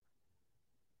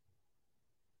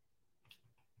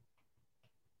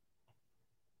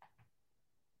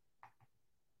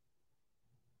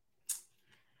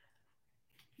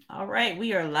All right,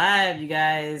 we are live, you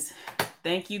guys.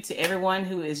 Thank you to everyone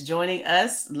who is joining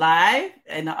us live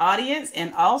in the audience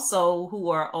and also who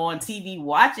are on TV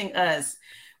watching us.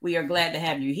 We are glad to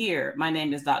have you here. My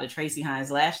name is Dr. Tracy Hines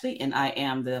Lashley, and I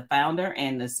am the founder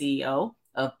and the CEO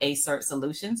of ACERT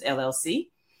Solutions, LLC.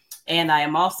 And I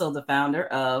am also the founder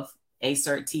of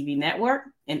ACERT TV Network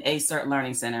and ACERT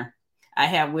Learning Center. I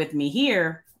have with me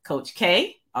here Coach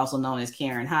K, also known as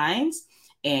Karen Hines,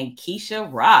 and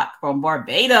Keisha Rock from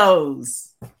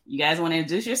Barbados. You guys want to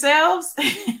introduce yourselves?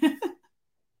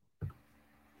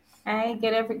 Hi,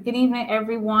 good evening,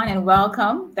 everyone, and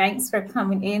welcome. Thanks for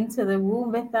coming into the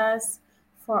room with us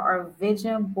for our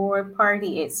vision board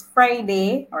party. It's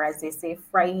Friday, or as they say,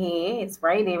 Friday. It's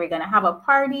Friday. We're going to have a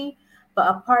party, but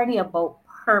a party about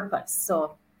purpose.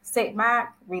 So sit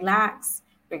back, relax.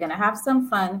 We're going to have some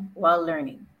fun while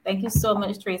learning. Thank you so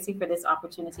much, Tracy, for this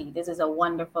opportunity. This is a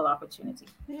wonderful opportunity.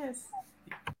 Yes.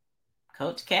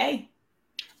 Coach K.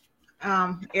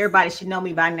 Everybody should know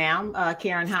me by now.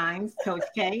 Karen Hines, Coach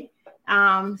K.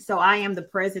 So I am the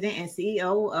president and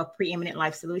CEO of Preeminent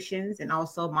Life Solutions and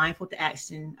also Mindful to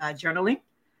Action Journaling.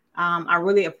 I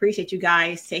really appreciate you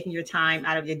guys taking your time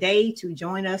out of your day to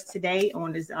join us today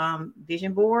on this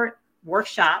vision board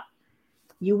workshop.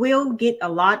 You will get a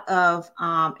lot of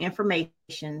information.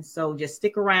 So just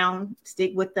stick around,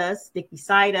 stick with us, stick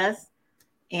beside us.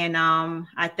 And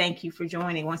I thank you for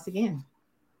joining once again.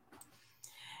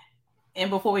 And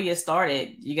before we get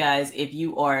started, you guys, if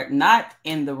you are not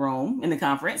in the room in the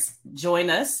conference, join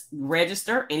us,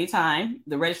 register anytime.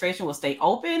 The registration will stay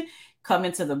open. Come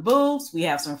into the booths. We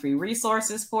have some free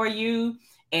resources for you.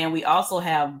 And we also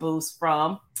have booths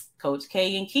from Coach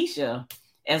K and Keisha,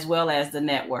 as well as the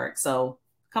network. So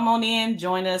come on in,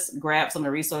 join us, grab some of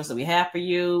the resources that we have for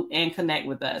you, and connect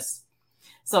with us.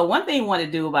 So one thing I want to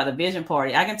do about the vision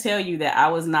party, I can tell you that I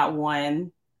was not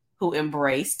one who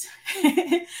embraced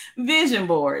vision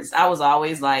boards. I was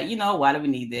always like, why do we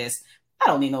need this? I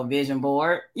don't need no vision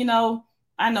board. I know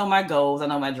my goals, I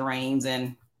know my dreams,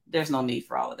 and there's no need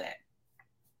for all of that.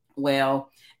 Well,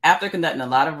 after conducting a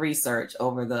lot of research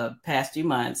over the past few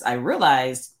months, I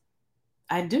realized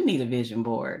I do need a vision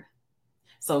board.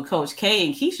 So Coach K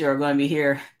and Keisha are going to be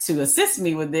here to assist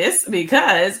me with this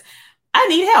because I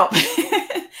need help.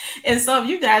 And some of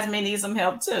you guys may need some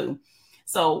help too.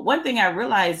 So one thing I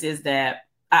realized is that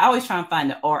I always try and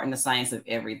find the art and the science of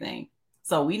everything.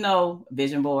 So we know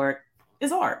vision board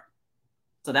is art.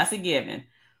 So that's a given.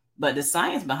 But the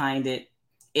science behind it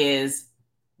is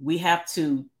we have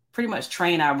to pretty much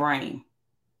train our brain.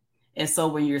 And so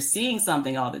when you're seeing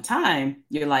something all the time,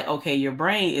 you're like, okay, your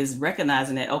brain is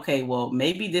recognizing that, okay, well,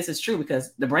 maybe this is true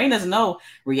because the brain doesn't know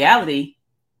reality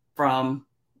from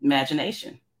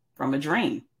imagination, from a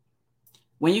dream.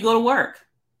 When you go to work,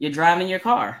 you're driving in your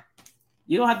car.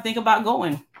 You don't have to think about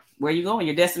going where you're going,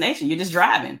 your destination. You're just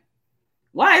driving.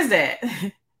 Why is that?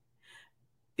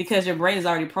 Because your brain is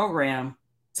already programmed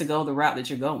to go the route that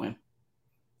you're going.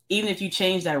 Even if you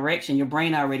change direction, your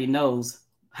brain already knows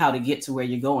how to get to where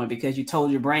you're going because you told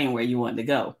your brain where you want to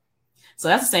go. So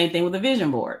that's the same thing with a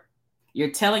vision board.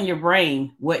 You're telling your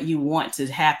brain what you want to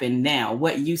happen now,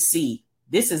 what you see.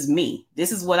 This is me.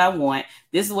 This is what I want.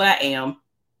 This is what I am.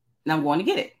 And I'm going to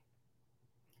get it.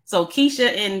 So Keisha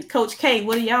and Coach K,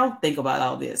 what do y'all think about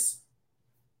all this?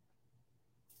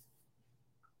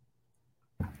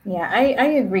 Yeah, I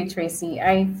agree, Tracy.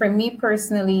 For me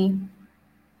personally,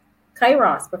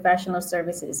 Kairos Professional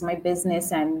Services, my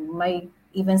business and my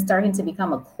even starting to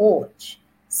become a coach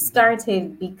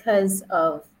started because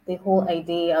of the whole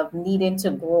idea of needing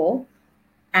to grow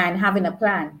and having a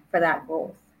plan for that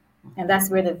growth. And that's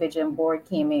where the vision board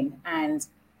came in. And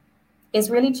it's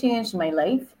really changed my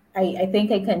life. I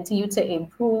think I continue to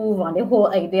improve on the whole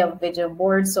idea of vision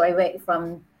board. So I went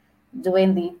from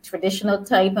doing the traditional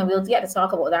type, and we'll get to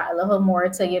talk about that a little more,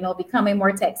 to, becoming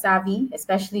more tech savvy,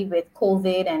 especially with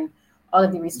COVID and all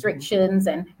of the restrictions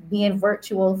and being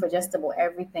virtual for just about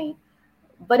everything.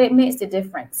 But it makes the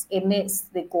difference. It makes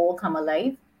the goal come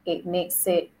alive. It makes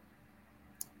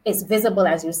it's visible,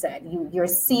 as you said. You're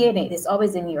seeing it. It's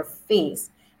always in your face.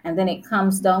 And then it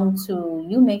comes down to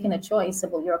you making a choice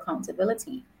about your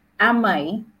accountability. Am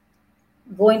I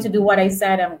going to do what I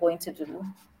said I'm going to do?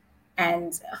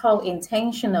 And how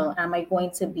intentional am I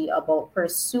going to be about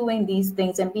pursuing these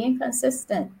things and being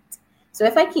consistent? So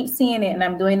if I keep seeing it and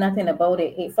I'm doing nothing about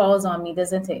it, it falls on me,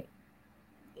 doesn't it?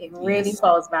 It really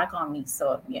falls back on me.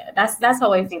 So yeah, that's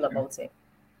how I feel about it.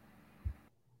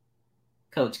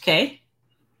 Coach K.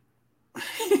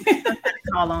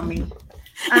 Call on me.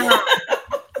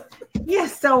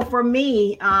 Yes. So for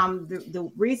me, the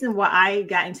reason why I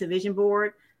got into vision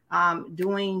board,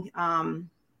 doing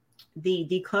the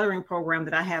decluttering program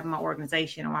that I have in my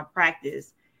organization or my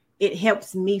practice, it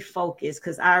helps me focus,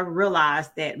 because I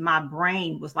realized that my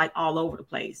brain was like all over the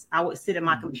place. I would sit at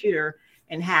my computer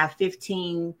and have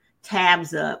 15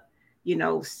 tabs up, you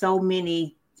know, so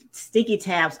many sticky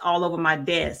tabs all over my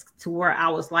desk, to where I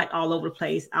was like all over the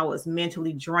place. I was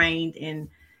mentally drained and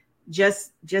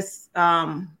just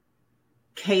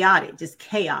chaotic, just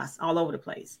chaos all over the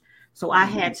place. So I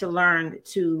had to learn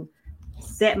to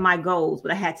set my goals,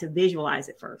 but I had to visualize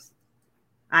it first.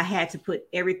 I had to put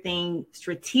everything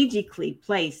strategically,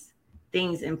 place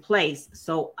things in place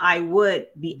so I would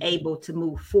be able to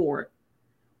move forward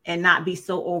and not be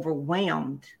so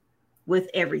overwhelmed with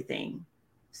everything.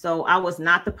 So I was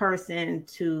not the person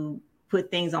to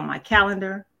put things on my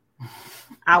calendar.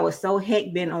 I was so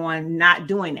heck bent on not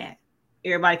doing that.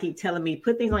 Everybody keep telling me,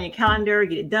 put things on your calendar,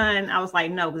 get it done. I was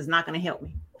like, no, because it's not going to help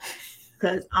me.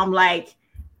 Because I'm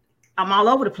all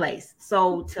over the place.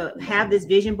 So to have this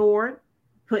vision board,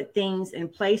 put things in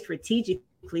place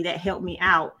strategically, that helped me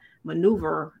out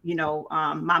maneuver, you know,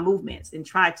 my movements and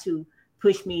try to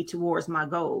push me towards my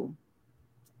goal,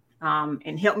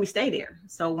 and help me stay there.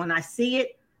 So when I see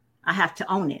it, I have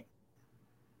to own it.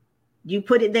 You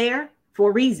put it there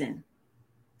for a reason.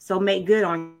 So make good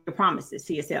on your promises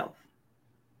to yourself.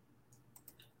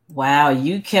 Wow,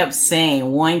 you kept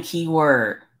saying one key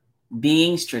word,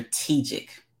 being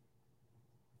strategic.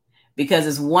 Because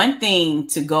it's one thing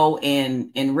to go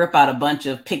and rip out a bunch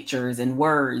of pictures and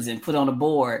words and put on a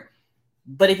board.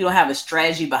 But if you don't have a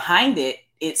strategy behind it,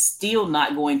 it's still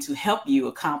not going to help you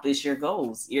accomplish your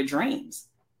goals, your dreams.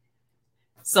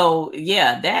 So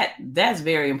yeah, that's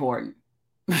very important.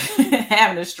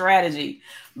 Having a strategy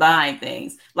behind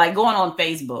things, like going on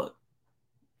Facebook.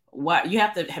 Why you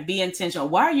have to be intentional.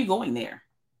 Why are you going there?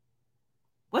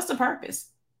 What's the purpose?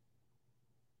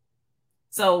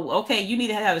 So, okay, you need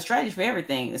to have a strategy for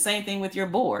everything. The same thing with your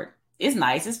board. It's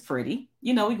nice. It's pretty.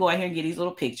 You know, we go out here and get these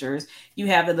little pictures. You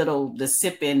have the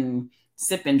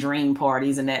sipping dream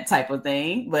parties and that type of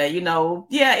thing. But, you know,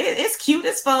 yeah, it's cute.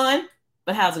 It's fun.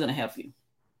 But how's it going to help you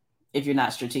if you're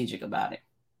not strategic about it?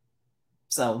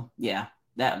 So, yeah,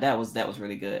 that was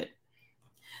really good.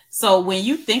 So when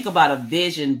you think about a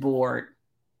vision board,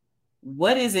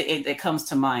 what is it that comes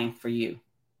to mind for you?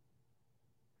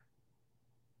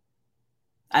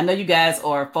 I know you guys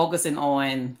are focusing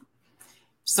on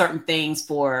certain things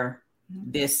for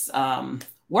this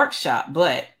workshop,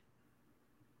 but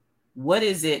what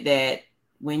is it that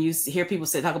when you hear people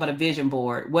talk about a vision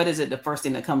board, what is it the first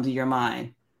thing that comes to your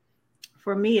mind?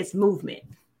 For me, it's movement.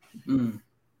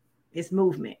 It's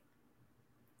movement.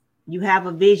 You have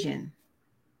a vision.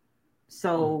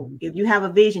 So if you have a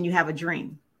vision, you have a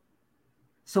dream.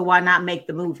 So why not make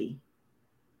the movie?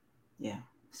 Yeah.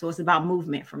 So it's about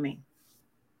movement for me.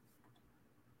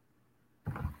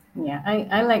 Yeah,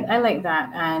 I like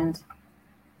that. And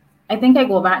I think I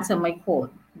go back to my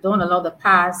quote, don't allow the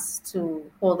past to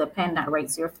hold the pen that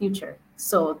writes your future.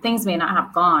 So things may not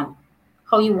have gone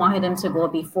how you wanted them to go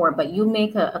before, but you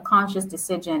make a conscious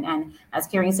decision. And as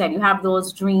Karen said, you have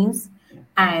those dreams,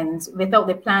 and without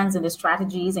the plans and the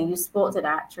strategies, and you spoke to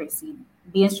that, Tracy,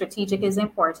 being strategic is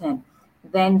important.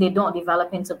 Then they don't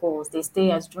develop into goals. They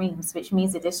stay as dreams, which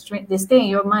means that they stay in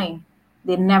your mind.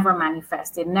 They never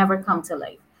manifest. They never come to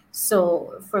life.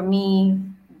 So for me,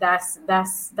 that's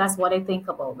what I think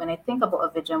about. When I think about a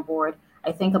vision board,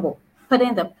 I think about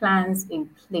putting the plans in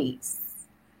place,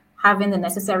 having the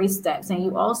necessary steps. And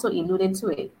you also alluded to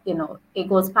it, you know, it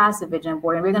goes past the vision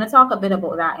board. And we're going to talk a bit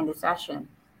about that in the session,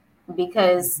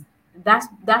 because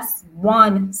that's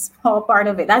one small part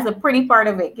of it. That's a pretty part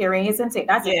of it, Karen, isn't it?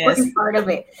 That's a pretty part of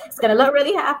it. It's gonna look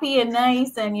really happy and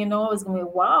nice, and you know, it's gonna be,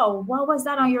 wow, what was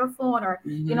that on your phone? Or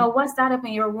you know, what's that up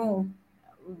in your room?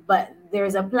 But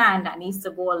there's a plan that needs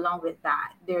to go along with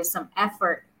that. There's some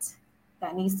effort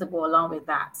that needs to go along with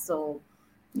that. So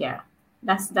yeah,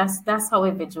 that's how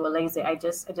I visualize it. I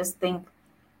just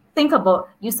think about,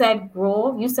 you said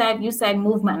growth, you said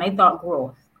movement, and I thought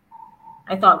growth,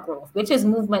 which is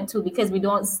movement too, because we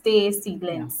don't stay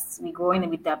seedlings. We grow and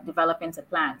we develop into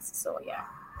plants. So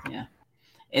yeah.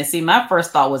 And see, my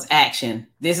first thought was action.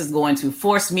 This is going to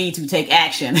force me to take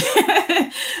action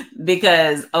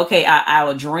because, okay, I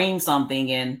would dream something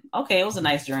and okay, it was a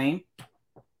nice dream,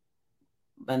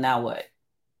 but now what?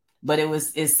 But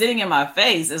it's sitting in my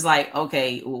face. It's like,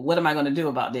 okay, what am I going to do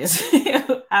about this?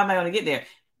 How am I going to get there?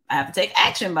 I have to take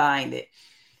action behind it.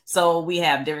 So we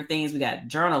have different things. We got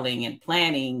journaling and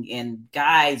planning and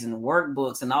guides and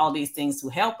workbooks and all these things to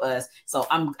help us. So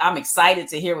I'm excited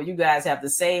to hear what you guys have to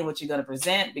say, what you're going to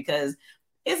present, because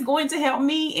it's going to help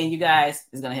me and you guys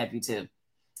is going to help you too.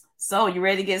 So you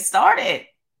ready to get started?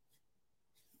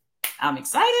 I'm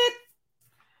excited.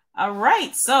 All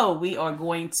right, so we are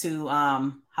going to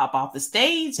hop off the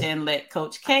stage and let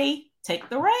Coach K take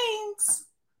the reins.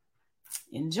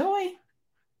 Enjoy.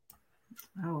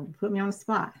 Oh, you put me on the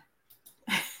spot.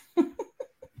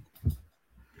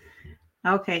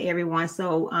 Okay, everyone.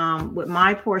 So with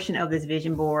my portion of this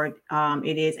vision board,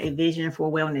 it is a vision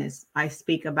for wellness. I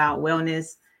speak about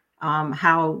wellness.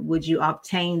 How would you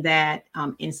obtain that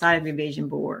inside of your vision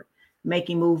board?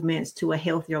 Making movements to a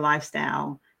healthier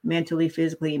lifestyle, mentally,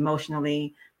 physically,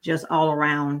 emotionally, just all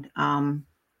around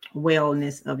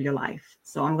wellness of your life.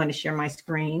 So I'm going to share my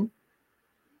screen.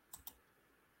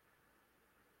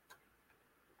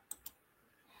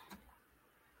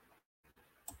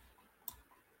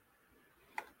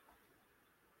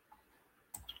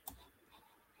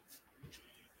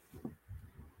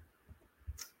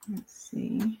 Let's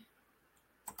see.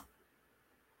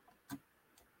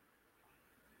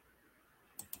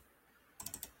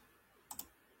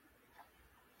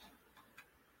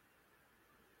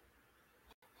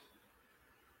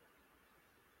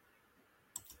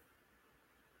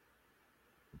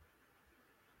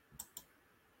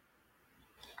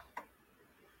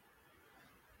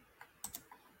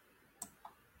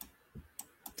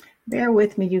 Bear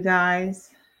with me, you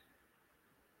guys.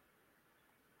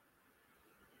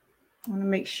 I want to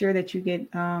make sure that you get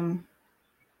a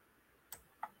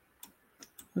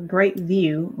great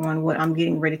view on what I'm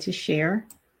getting ready to share.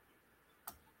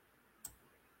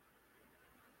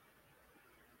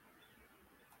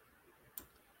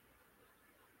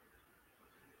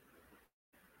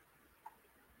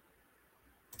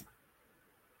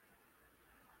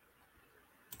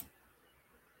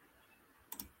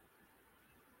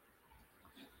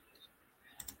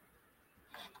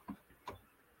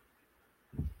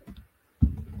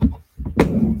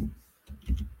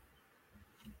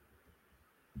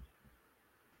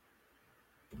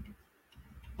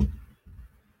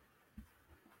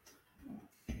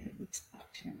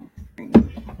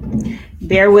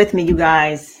 Bear with me, you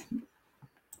guys.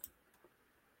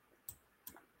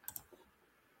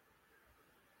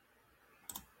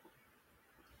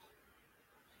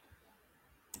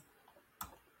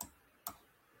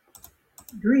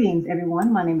 Greetings,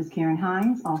 everyone. My name is Karen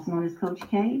Hines, also known as Coach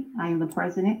K. I am the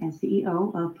president and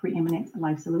CEO of Preeminent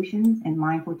Life Solutions and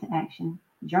Mindful to Action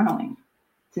Journaling.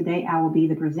 Today, I will be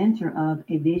the presenter of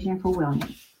A Vision for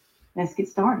Wellness. Let's get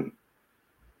started.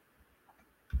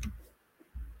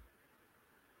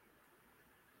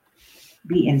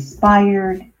 Be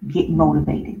inspired, get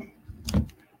motivated.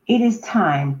 It is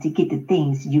time to get the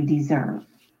things you deserve.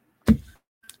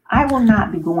 I will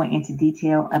not be going into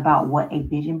detail about what a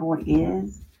vision board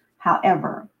is.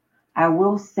 However, I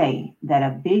will say that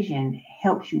a vision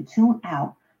helps you tune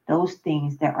out those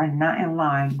things that are not in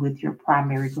line with your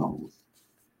primary goals.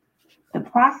 The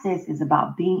process is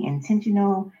about being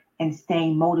intentional and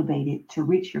staying motivated to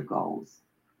reach your goals.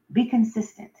 Be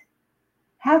consistent.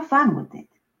 Have fun with it.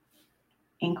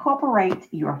 Incorporate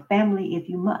your family if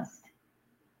you must.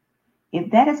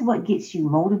 If that is what gets you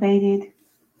motivated,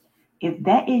 if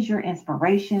that is your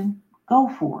inspiration, go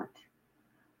for it.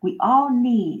 We all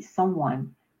need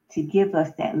someone to give us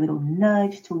that little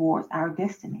nudge towards our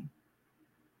destiny.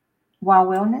 Why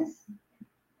wellness?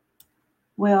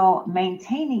 Well,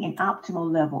 maintaining an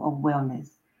optimal level of wellness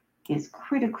is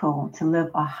critical to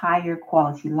live a higher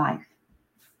quality life.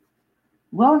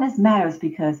 Wellness matters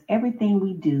because everything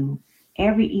we do,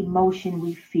 every emotion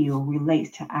we feel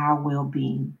relates to our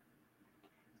well-being.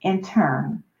 In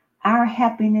turn, our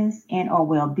happiness and our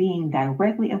well-being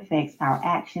directly affects our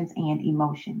actions and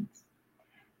emotions.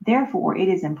 Therefore, it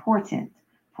is important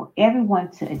for everyone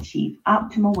to achieve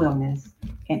optimal wellness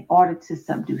in order to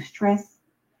subdue stress,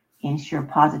 ensure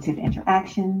positive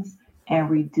interactions, and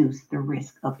reduce the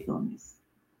risk of illness.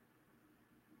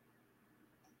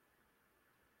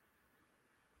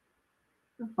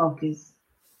 The focus.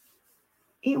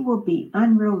 It will be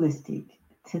unrealistic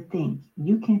to think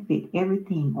you can fit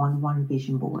everything on one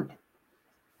vision board.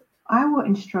 I will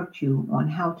instruct you on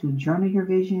how to journal your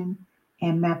vision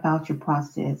and map out your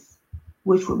process,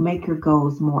 which would make your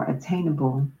goals more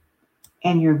attainable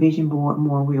and your vision board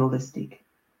more realistic.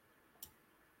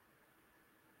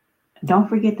 Don't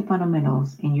forget the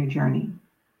fundamentals in your journey.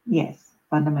 Yes,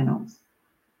 fundamentals.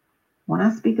 When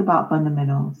I speak about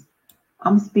fundamentals,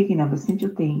 I'm speaking of essential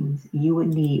things you would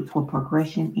need for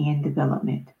progression and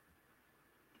development.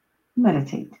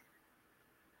 Meditate.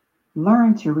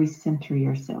 Learn to recenter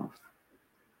yourself.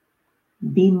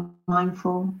 Be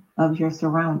mindful of your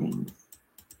surroundings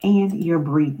and your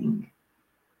breathing.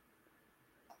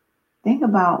 Think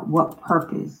about what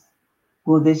purpose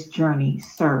will this journey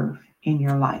serve in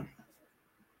your life.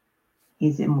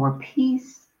 Is it more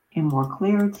peace and more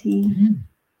clarity?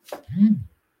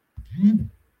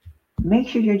 Make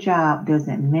sure your job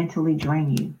doesn't mentally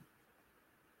drain you.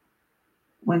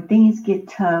 When things get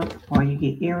tough or you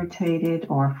get irritated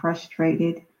or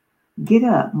frustrated, get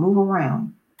up, move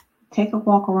around, take a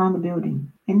walk around the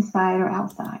building, inside or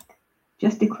outside,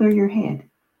 just to clear your head.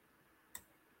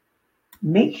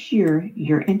 Make sure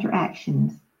your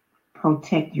interactions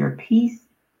protect your peace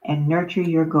and nurture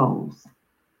your goals.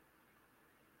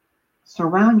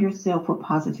 Surround yourself with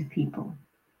positive people.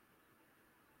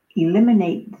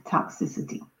 Eliminate the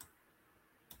toxicity.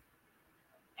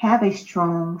 Have a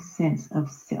strong sense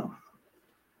of self.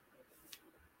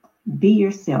 Be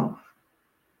yourself.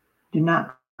 Do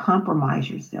not compromise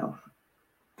yourself.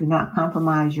 Do not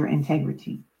compromise your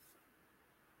integrity.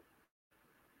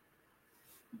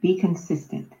 Be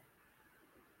consistent.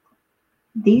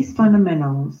 These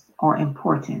fundamentals are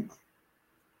important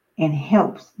and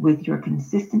helps with your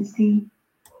consistency,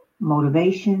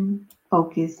 motivation,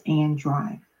 focus, and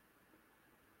drive.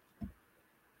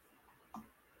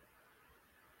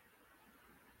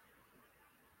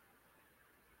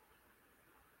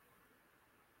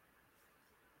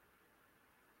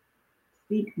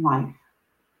 Speak life.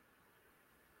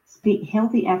 Speak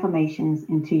healthy affirmations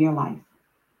into your life.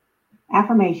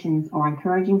 Affirmations are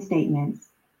encouraging statements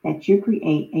that you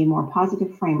create a more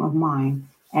positive frame of mind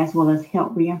as well as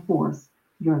help reinforce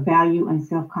your value and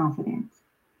self-confidence,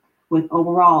 which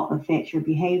overall affects your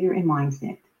behavior and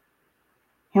mindset.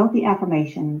 Healthy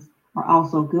affirmations are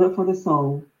also good for the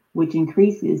soul, which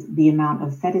increases the amount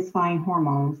of satisfying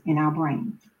hormones in our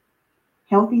brains.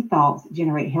 Healthy thoughts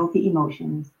generate healthy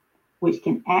emotions, which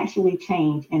can actually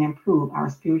change and improve our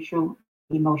spiritual,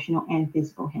 emotional, and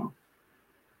physical health.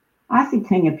 I see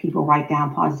plenty of people write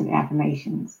down positive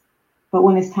affirmations, but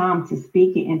when it's time to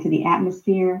speak it into the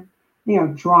atmosphere, they are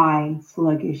dry,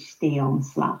 sluggish, stale, and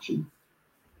slouchy.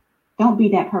 Don't be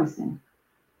that person.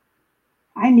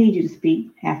 I need you to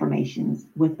speak affirmations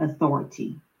with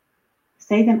authority.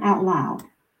 Say them out loud.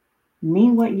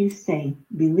 Mean what you say.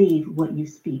 Believe what you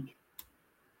speak.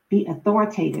 Be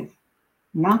authoritative.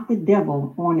 Knock the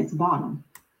devil on its bottom.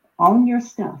 Own your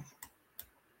stuff.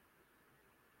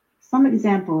 Some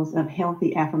examples of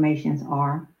healthy affirmations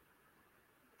are,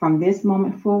 from this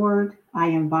moment forward, I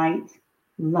invite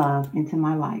love into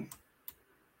my life.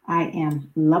 I am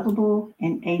lovable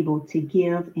and able to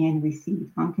give and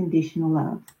receive unconditional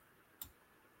love.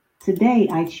 Today,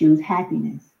 I choose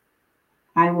happiness.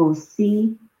 I will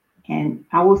see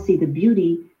the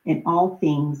beauty in all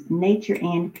things, nature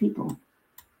and people,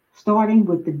 starting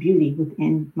with the beauty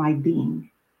within my being.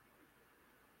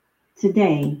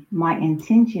 Today, my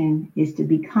intention is to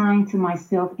be kind to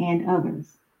myself and others,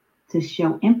 to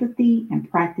show empathy and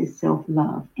practice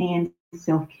self-love and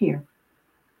self-care.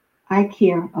 I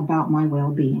care about my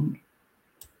well-being.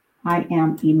 I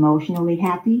am emotionally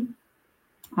happy.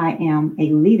 I am a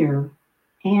leader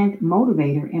and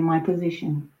motivator in my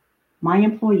position. My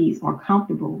employees are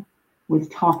comfortable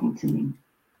with talking to me.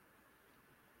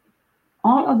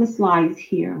 All of the slides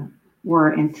here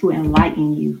were to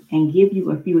enlighten you and give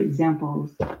you a few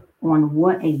examples on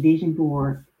what a vision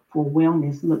board for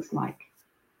wellness looks like.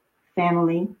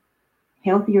 Family,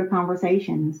 healthier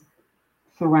conversations,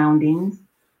 surroundings,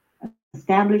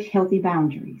 establish healthy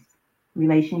boundaries,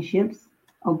 relationships,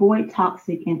 avoid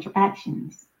toxic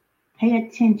interactions, pay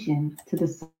attention to the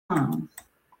signs.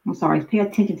 Pay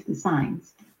attention to the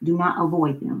signs. Do not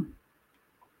avoid them.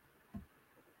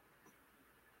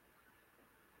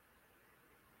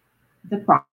 The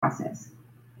process.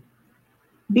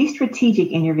 Be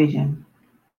strategic in your vision.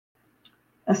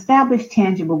 Establish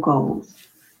tangible goals.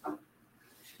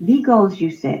 The goals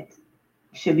you set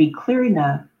should be clear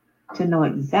enough to know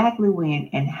exactly when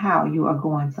and how you are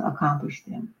going to accomplish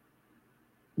them.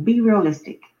 Be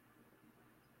realistic.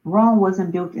 Rome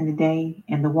wasn't built in a day,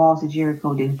 and the walls of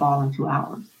Jericho didn't fall in 2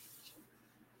 hours.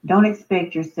 Don't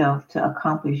expect yourself to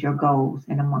accomplish your goals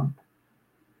in a month.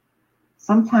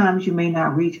 Sometimes you may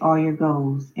not reach all your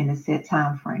goals in a set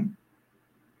time frame,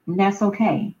 and that's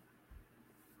okay.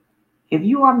 If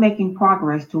you are making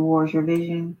progress towards your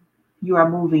vision, you are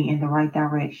moving in the right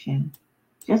direction.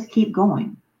 Just keep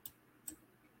going.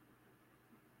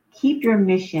 Keep your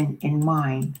mission in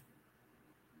mind.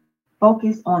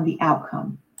 Focus on the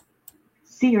outcome.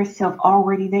 See yourself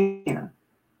already there.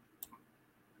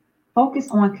 Focus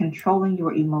on controlling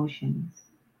your emotions.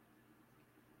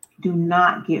 Do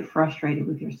not get frustrated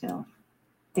with yourself.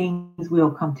 Things will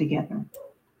come together.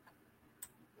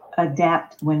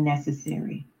 Adapt when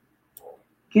necessary.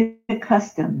 Get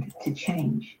accustomed to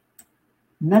change.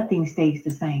 Nothing stays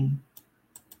the same.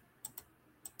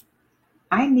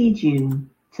 I need you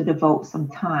to devote some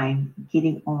time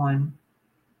getting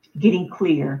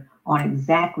clear on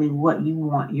exactly what you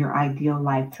want your ideal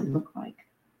life to look like.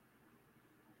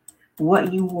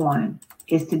 What you want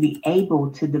is to be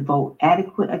able to devote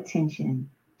adequate attention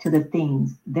to the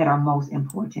things that are most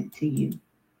important to you.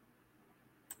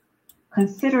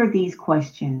 Consider these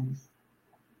questions.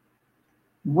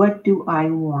 What do I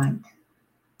want?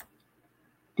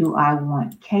 Do I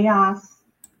want chaos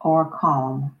or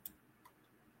calm?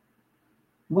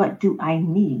 What do I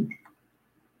need?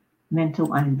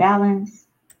 Mental unbalance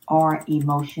or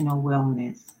emotional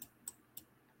wellness?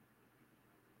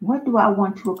 What do I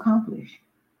want to accomplish?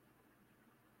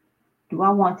 Do I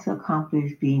want to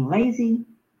accomplish being lazy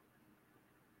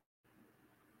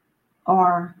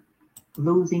or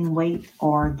losing weight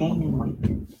or gaining weight?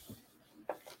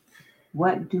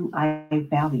 What do I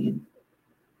value?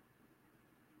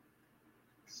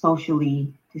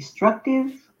 Socially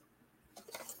destructive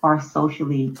or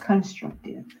socially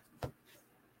constructive?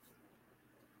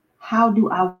 How do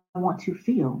I want to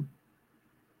feel?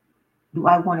 Do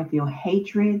I want to feel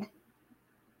hatred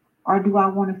or do I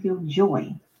want to feel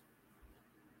joy?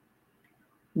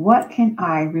 What can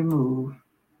I remove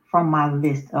from my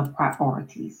list of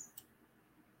priorities?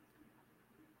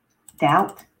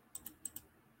 Doubt,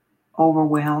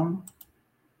 overwhelm,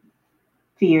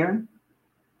 fear,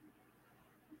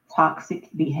 toxic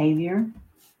behavior,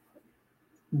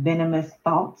 venomous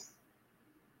thoughts.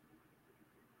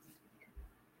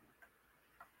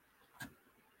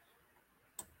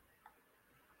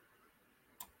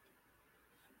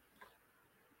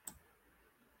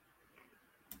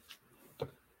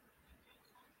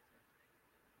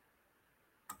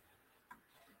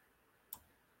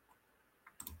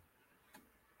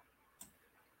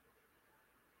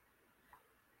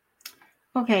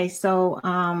 Okay, so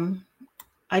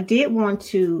I did want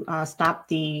to stop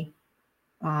the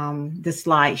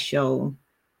slideshow,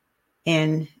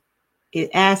 and it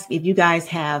asks if you guys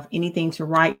have anything to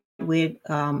write with,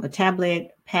 a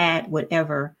tablet, pad,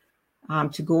 whatever,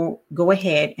 to go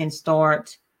ahead and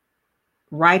start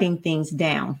writing things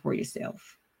down for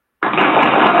yourself.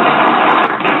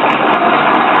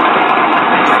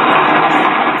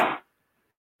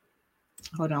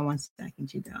 Hold on one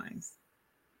second, you guys.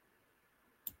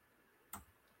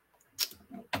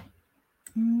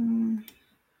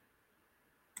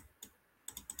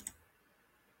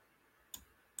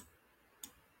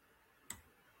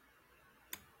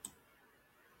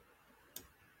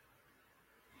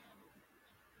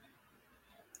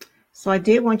 So I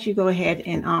did want you to go ahead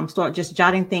and start just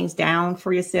jotting things down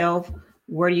for yourself.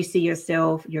 Where do you see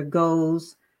yourself, your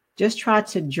goals? Just try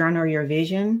to journal your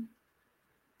vision.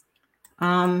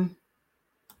 Let's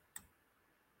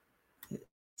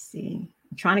see.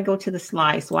 I'm trying to go to the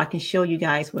slide so I can show you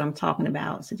guys what I'm talking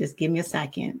about. So just give me a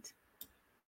second.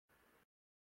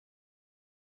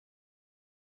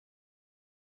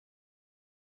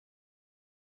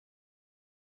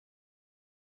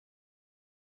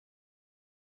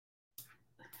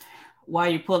 While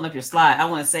you're pulling up your slide, I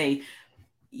want to say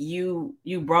you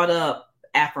brought up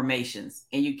affirmations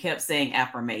and you kept saying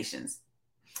affirmations.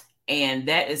 And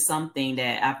that is something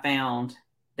that I found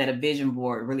that a vision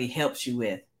board really helps you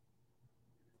with.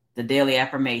 The daily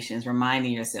affirmations,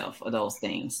 reminding yourself of those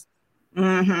things.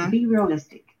 Mm-hmm. Be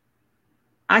realistic.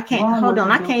 I can't, hold on.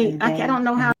 I don't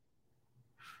know how.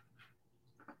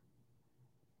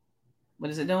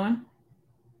 What is it doing?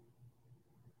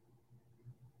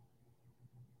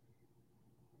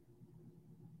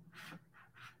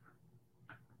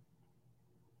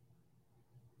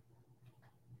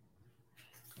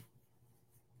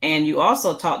 And you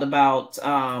also talked about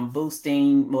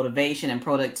boosting motivation and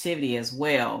productivity as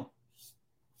well.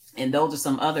 And those are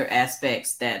some other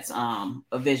aspects that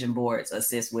a vision boards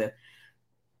assist with.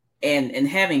 And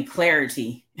having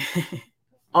clarity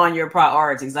on your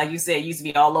priorities. Like you said, it used to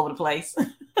be all over the place.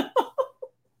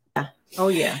 Oh,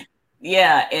 yeah.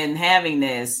 Yeah. And having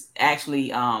this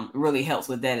actually really helps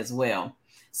with that as well.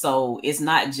 So it's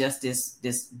not just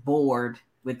this board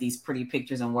with these pretty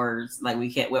pictures and words like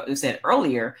we said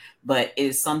earlier, but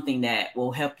it's something that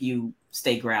will help you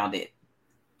stay grounded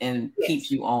and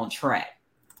keeps you on track.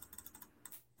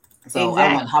 So exactly.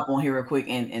 I want to hop on here real quick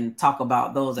and talk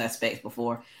about those aspects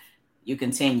before you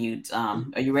continued. Are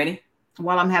you ready?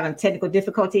 While I'm having technical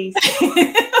difficulties.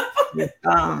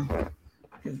 I'm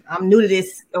new to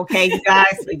this. Okay, you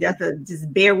guys, so you have to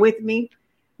just bear with me.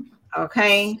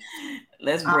 Okay.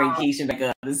 Let's bring Keisha back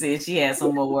up to see if she has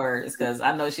some more words, because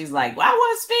I know she's like, well, I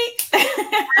want to speak.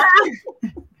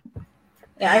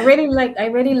 Yeah, I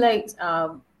really liked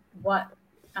what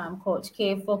Coach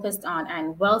K focused on,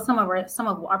 and well, some of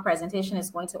our presentation is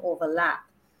going to overlap.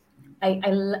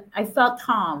 I felt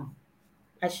calm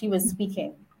as she was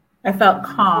speaking. I felt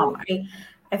calm.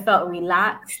 I felt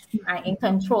relaxed and in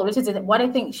control, which is what I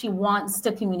think she wants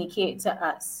to communicate to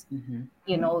us. Mm-hmm.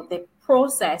 You know, the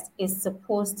process is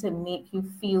supposed to make you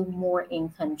feel more in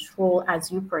control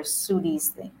as you pursue these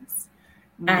things.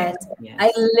 And Yes.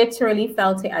 I literally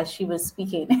felt it as she was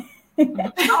speaking.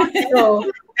 So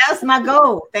that's my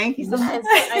goal. Thank you so much.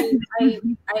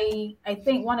 I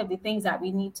think one of the things that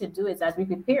we need to do is, as we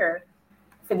prepare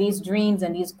for these dreams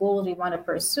and these goals we want to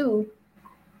pursue,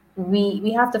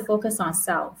 we have to focus on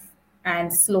self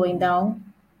and slowing down.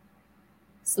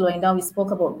 We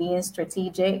spoke about being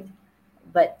strategic,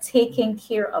 but taking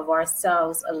care of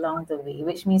ourselves along the way,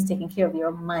 which means taking care of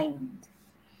your mind.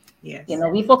 Yes. You know,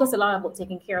 we focus a lot about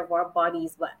taking care of our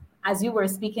bodies, but as you were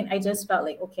speaking, I just felt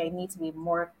like, okay, I need to be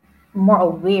more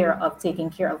aware of taking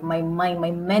care of my mind,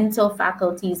 my mental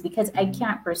faculties, because I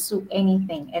can't pursue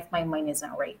anything if my mind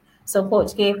isn't right. So,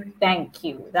 Coach K, thank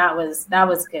you. That was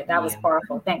good. That was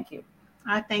powerful. Thank you.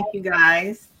 I thank you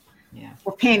guys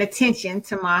for paying attention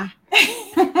to my.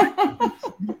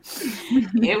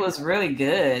 It was really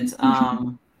good.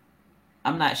 I'm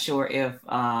not sure if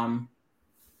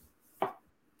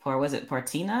was it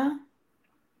Partina?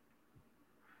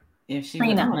 If she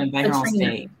was, I want to invite her on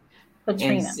stage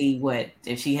and see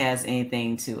if she has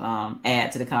anything to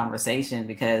add to the conversation,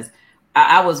 because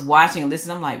I was watching and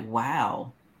listening. I'm like,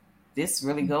 wow, this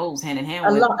really goes hand in hand.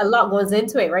 A lot goes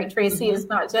into it, right, Tracy? Mm-hmm. It's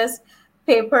not just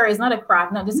paper. It's not a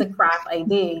craft, not just a craft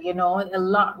idea. You know, a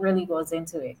lot really goes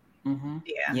into it. Mm-hmm.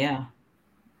 Yeah.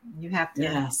 You have to.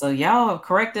 Yeah. So y'all have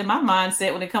corrected my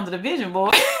mindset when it comes to the vision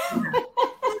board.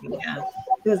 Yeah.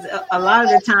 Because a lot of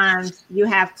the times you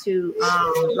have to,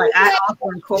 like I also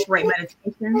incorporate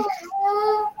meditation.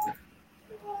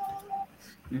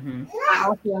 Mm-hmm. I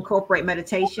also incorporate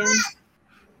meditation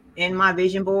in my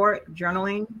vision board,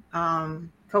 journaling,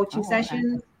 coaching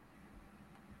sessions.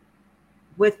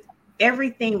 With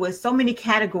everything, with so many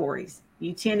categories,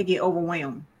 you tend to get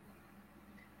overwhelmed.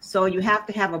 So you have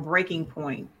to have a breaking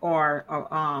point or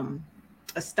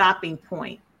a stopping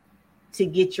point to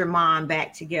get your mind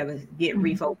back together, get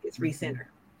refocused, recenter.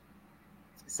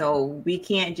 So we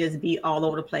can't just be all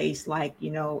over the place. Like,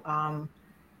 you know,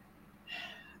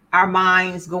 our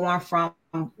minds going from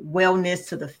wellness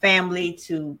to the family,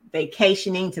 to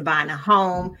vacationing, to buying a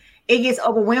home. It gets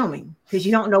overwhelming because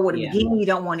you don't know where to begin. You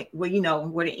don't want it, where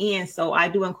to end. So I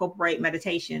do incorporate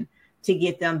meditation to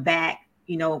get them back,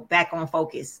 back on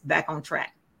focus, back on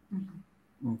track.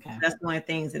 Okay. That's one of the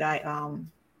things that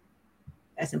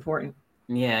that's important.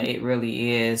 Yeah, it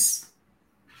really is.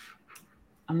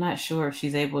 I'm not sure if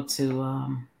she's able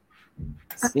to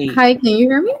speak. Hi, can you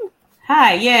hear me?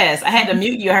 Hi, yes. I had to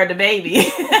mute you. I heard the baby.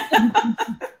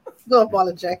 Go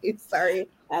apologize. Sorry.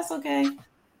 That's okay.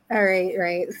 All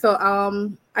right. So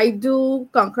I do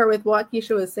concur with what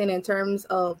Keisha was saying in terms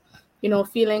of,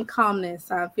 feeling calmness,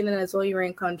 feeling as though you're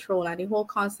in control, and the whole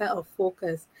concept of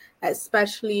focus,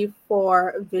 especially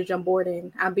for vision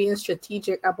boarding and being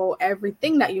strategic about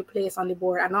everything that you place on the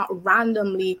board and not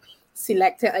randomly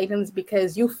selected items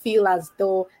because you feel as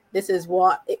though this is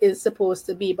what it is supposed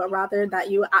to be, but rather that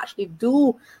you actually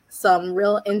do some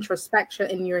real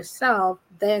introspection in yourself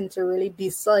then to really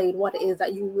decide what it is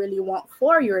that you really want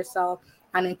for yourself,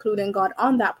 and including God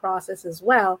on that process as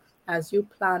well as you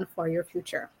plan for your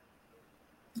future.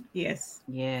 Yes.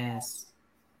 Yeah,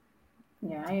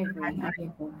 I agree.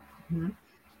 Mm-hmm.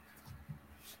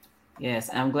 Yes,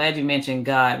 I'm glad you mentioned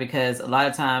God, because a lot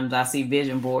of times I see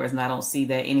vision boards and I don't see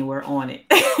that anywhere on it.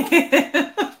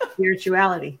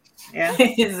 Spirituality. Yeah.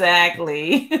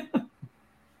 Exactly.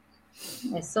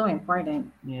 It's so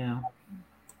important. Yeah.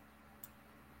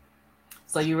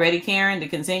 So you ready, Karen, to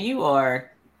continue, or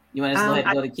you want to go ahead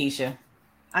and go to Keisha?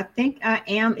 I think I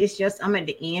am. It's just I'm at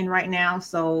the end right now,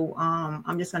 so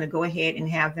I'm just going to go ahead and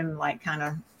have them like kind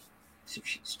of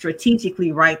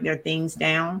strategically write their things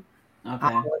down. Okay.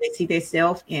 Where they see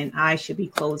themselves, and I should be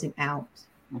closing out.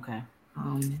 Okay.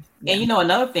 Yeah. And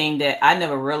another thing that I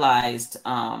never realized,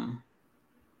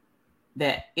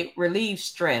 that it relieves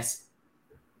stress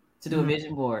to do a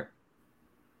vision board.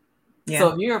 Yeah. So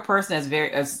if you're a person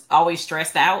that's always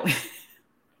stressed out,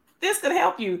 this could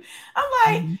help you. I'm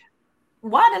like,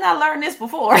 why didn't I learn this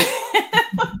before?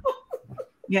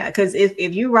 Yeah, because if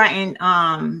you're writing,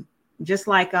 just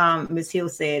like Ms. Hill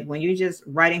said, when you're just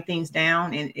writing things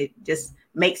down and it just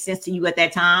makes sense to you at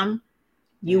that time,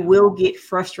 you will get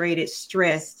frustrated,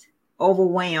 stressed,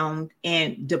 overwhelmed,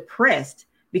 and depressed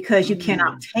because you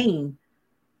cannot obtain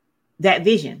that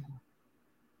vision.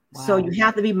 Wow. So you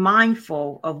have to be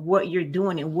mindful of what you're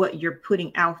doing and what you're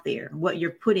putting out there, what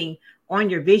you're putting on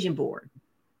your vision board.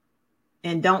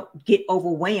 and don't get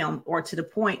overwhelmed or to the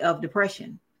point of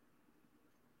depression.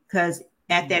 Because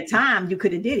at that time you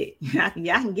could have did it. I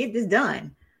can get this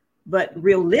done. But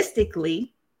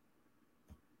realistically,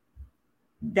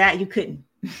 that you couldn't.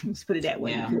 Let's put it that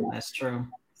way. Yeah, that's true.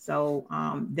 So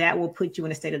that will put you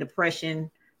in a state of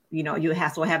depression. You know, you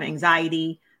have to have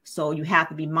anxiety. So you have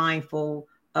to be mindful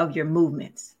of your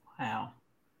movements. Wow.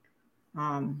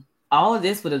 All of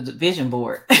this with a vision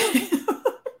board.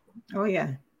 Oh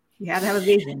yeah. You have to have a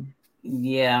vision.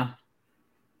 Yeah.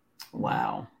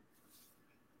 Wow.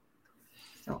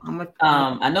 So I know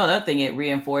another thing, it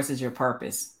reinforces your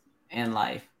purpose in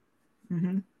life,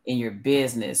 in your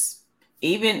business,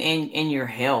 even in your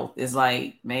health. It's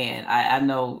like, man, I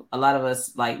know a lot of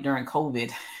us, like during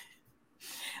COVID,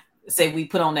 say we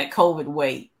put on that COVID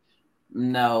weight.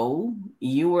 No,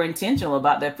 you were intentional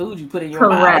about that food you put in your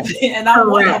mouth. And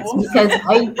correct. Because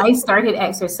I started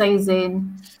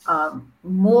exercising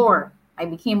more. I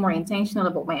became more intentional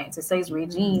about my exercise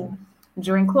regime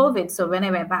during COVID. So when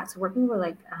I went back to work, people were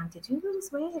like, did you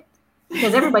lose weight?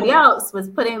 Because everybody else was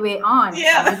putting weight on.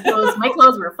 Yeah. My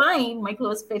clothes were fine. My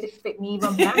clothes fit me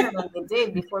even better than they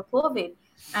did before COVID.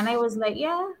 And I was like,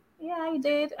 yeah, I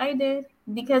did.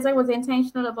 Because I was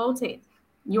intentional about it.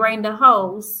 You are in the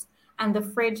house and the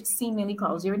fridge seemingly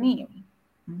calls your name.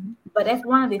 But if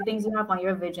one of the things you have on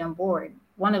your vision board,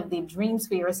 one of the dreams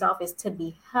for yourself is to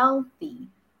be healthy.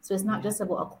 So it's not just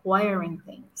about acquiring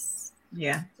things.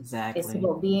 Yeah, exactly. It's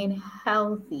about being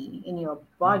healthy in your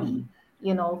body.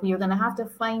 You know, you're going to have to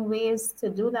find ways to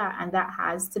do that. And that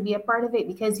has to be a part of it,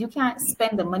 because you can't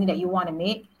spend the money that you want to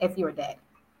make if you're dead.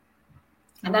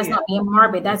 And that's not being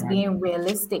morbid. That's being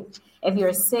realistic. If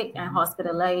you're sick and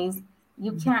hospitalized,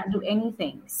 you can't do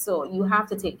anything. So you have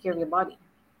to take care of your body.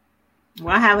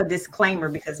 Well, I have a disclaimer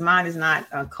because mine is not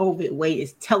a COVID weight,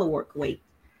 it's telework weight.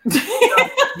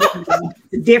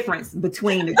 The difference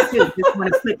between the two. Just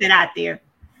want to put that out there.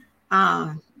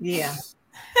 Yeah.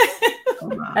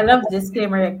 I love the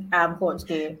disclaimer, Coach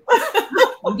K.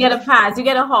 You get a pass. You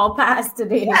get a hall pass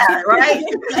today. Yeah, right?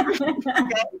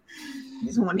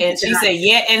 And she said,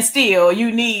 yeah, and still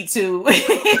you need to.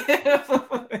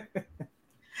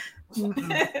 So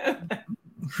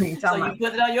you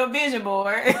put it on your vision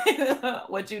board.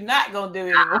 What you're not going to do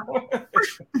anymore.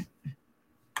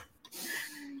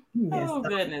 Oh,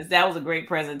 goodness. That was a great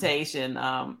presentation.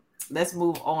 Let's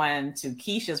move on to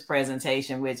Keisha's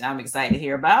presentation, which I'm excited to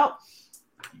hear about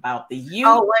the youth.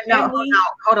 Oh, wait, no,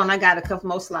 hold on. I got a couple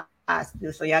more slides to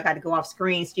do, so y'all got to go off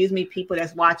screen. Excuse me, people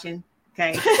that's watching.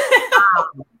 Okay.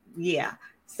 Yeah.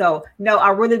 So, no, I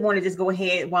really want to just go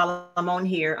ahead while I'm on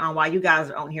here, while you guys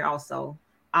are on here also.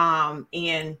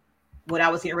 And what I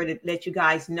was getting ready to let you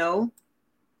guys know,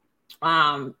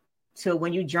 so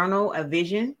when you journal a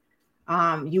vision,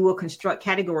 you will construct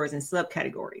categories and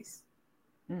subcategories.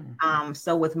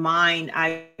 So with mine,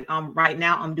 right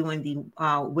now I'm doing the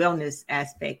wellness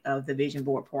aspect of the vision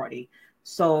board party.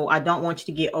 So I don't want you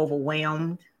to get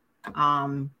overwhelmed.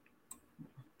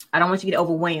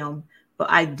 But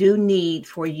I do need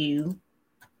for you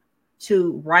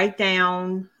to write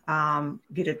down,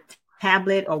 get a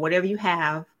tablet or whatever you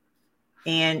have,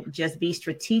 and just be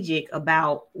strategic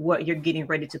about what you're getting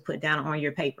ready to put down on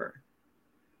your paper.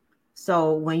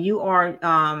 So when you are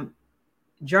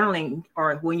journaling,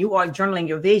 or when you are journaling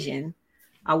your vision,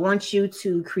 I want you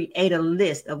to create a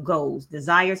list of goals,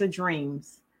 desires, or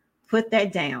dreams. Put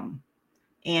that down.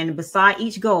 And beside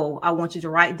each goal, I want you to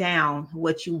write down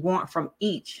what you want from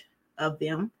each of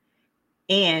them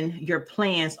and your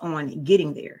plans on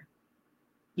getting there.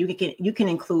 You can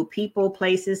include people,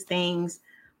 places, things,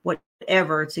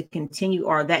 whatever to continue,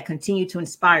 or that continue to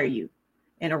inspire you,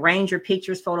 and arrange your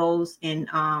pictures, photos, and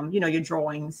your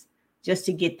drawings, just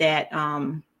to get that,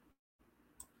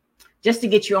 just to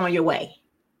get you on your way.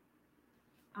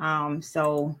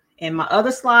 So in my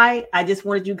other slide, I just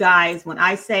wanted you guys,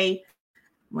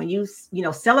 when you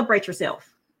celebrate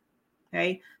yourself,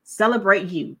 okay, celebrate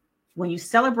you. When you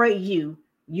celebrate you,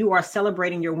 you are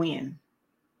celebrating your win.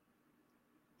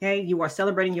 Okay, you are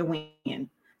celebrating your win.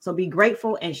 So be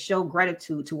grateful and show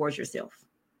gratitude towards yourself.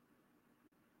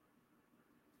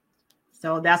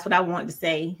 So that's what I wanted to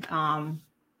say.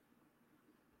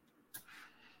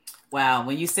 Wow,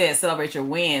 when you said celebrate your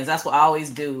wins, that's what I always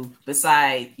do.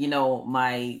 Beside,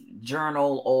 my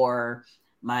journal or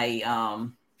my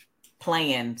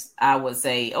plans, I would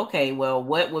say, okay, well,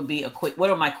 what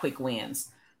are my quick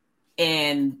wins?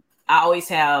 And I always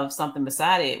have something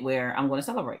beside it where I'm going to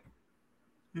celebrate.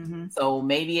 Mm-hmm. So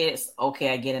maybe it's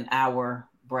okay, I get an hour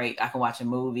break, I can watch a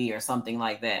movie or something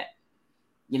like that.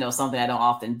 Something I don't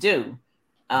often do.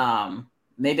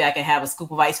 Maybe I can have a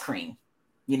scoop of ice cream,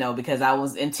 you know, because I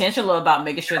was intentional about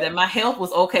making sure that my health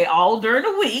was okay all during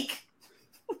the week.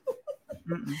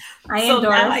 I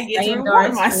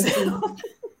endorse myself.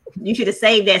 You should have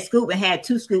saved that scoop and had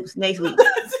 2 scoops next week.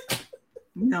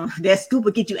 No, that scoop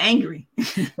will get you angry.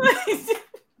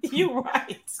 You're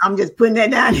right. I'm just putting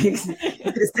that down. You could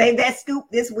have saved that scoop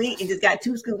this week and just got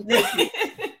 2 scoops next week.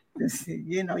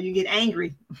 You know, you get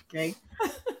angry. Okay.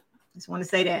 Just want to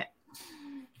say that.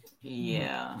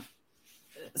 Yeah.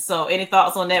 So any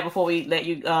thoughts on that before we let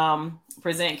you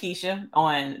present, Keisha,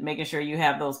 on making sure you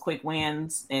have those quick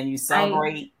wins and you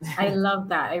celebrate? I love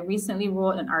that. I recently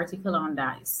wrote an article on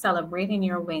that. Celebrating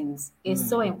your wins is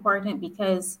so important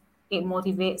because it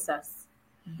motivates us.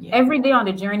 Yeah. Every day on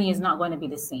the journey is not going to be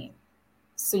the same.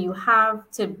 So you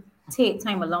have to take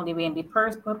time along the way and be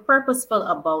purposeful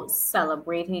about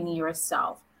celebrating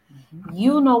yourself.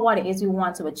 You know what it is you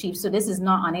want to achieve. So this is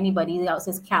not on anybody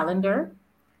else's calendar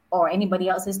or anybody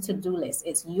else's to-do list.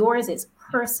 It's yours, it's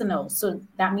personal. So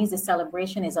that means the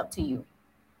celebration is up to you.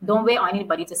 Don't wait on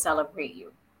anybody to celebrate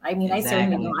you. I mean, exactly. I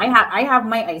certainly know. I have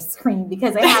my ice cream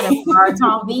because I had a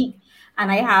marathon week, and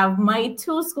I have my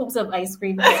 2 scoops of ice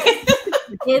cream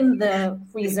in the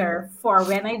freezer for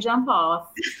when I jump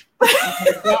off.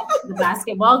 The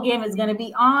basketball game is going to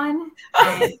be on,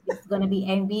 and it's going to be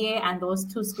NBA, and those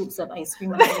 2 scoops of ice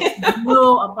cream.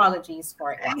 No apologies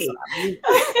for it.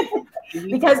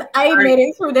 Because I made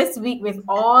it through this week with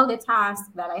all the tasks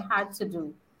that I had to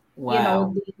do.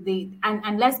 Wow. You know,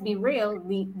 and let's be real,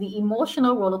 the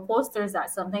emotional roller coasters that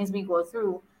sometimes we go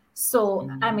through. So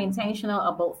I'm intentional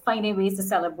about finding ways to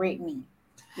celebrate me.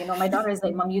 You know, my daughter is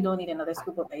like, Mom, you don't need another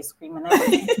scoop of ice cream, and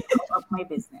I of my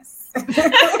business.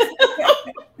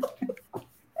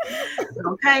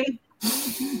 Okay.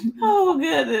 Oh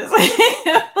goodness.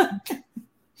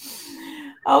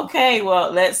 Okay,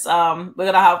 well, let's we're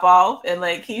gonna hop off and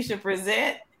let Keisha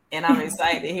present, and I'm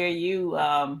excited to hear you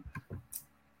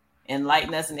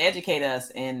enlighten us and educate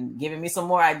us and giving me some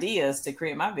more ideas to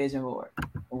create my vision board.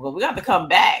 Well, we have to come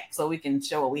back so we can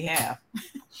show what we have.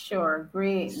 Sure,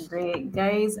 great,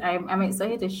 guys. I'm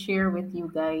excited to share with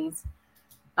you guys.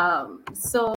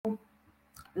 So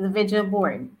the vision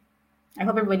board. I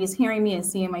hope everybody's hearing me and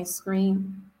seeing my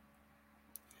screen.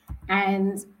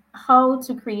 And how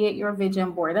to create your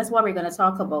vision board. That's what we're going to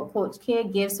talk about. Coach K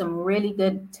gives some really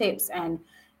good tips and,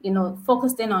 you know,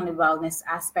 focused in on the wellness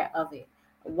aspect of it.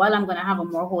 While I'm going to have a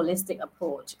more holistic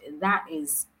approach, that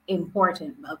is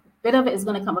important. A bit of it is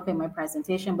going to come up in my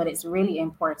presentation, but it's really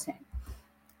important.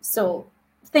 So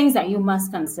things that you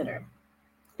must consider.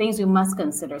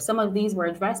 Some of these were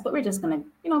addressed, but we're just going to,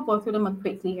 you know, go through them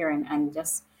quickly here and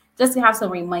just to have some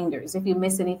reminders. If you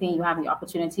miss anything, you have the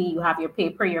opportunity, you have your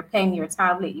paper, your pen, your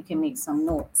tablet, you can make some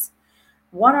notes.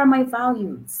 What are my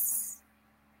values?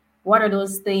 What are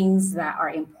those things that are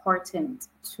important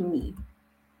to me?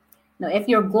 Now, if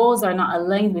your goals are not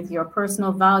aligned with your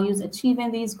personal values,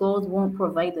 achieving these goals won't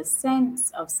provide the sense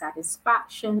of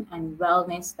satisfaction and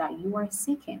wellness that you are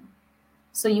seeking.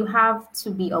 So you have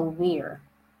to be aware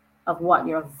of what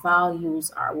your values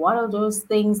are. What are those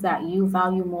things that you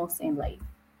value most in life?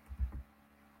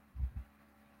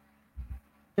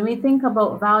 When we think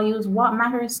about values, what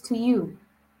matters to you?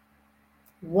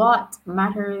 What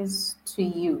matters to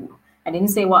you? I didn't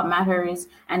say what matters.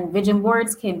 And vision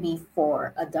boards can be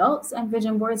for adults and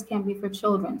vision boards can be for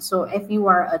children. So if you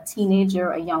are a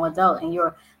teenager, a young adult, and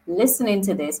you're listening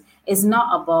to this, it's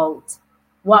not about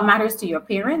what matters to your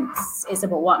parents. It's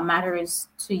about what matters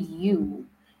to you.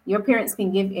 Your parents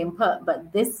can give input,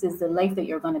 but this is the life that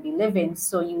you're going to be living.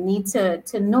 So you need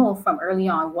to know from early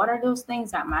on, what are those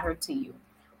things that matter to you?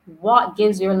 What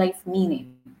gives your life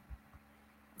meaning?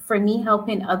 For me,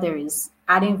 helping others,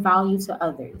 adding value to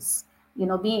others, you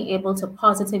know, being able to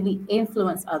positively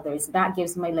influence others, that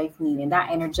gives my life meaning.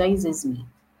 That energizes me.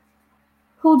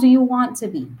 Who do you want to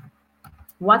be?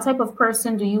 What type of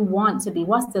person do you want to be?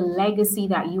 What's the legacy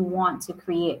that you want to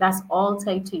create? That's all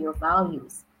tied to your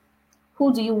values.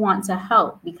 Who do you want to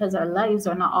help? Because our lives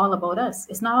are not all about us.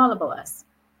 It's not all about us.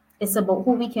 It's about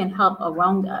who we can help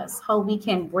around us, how we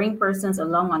can bring persons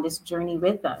along on this journey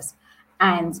with us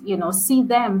and, you know, see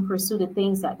them pursue the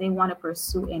things that they want to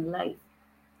pursue in life.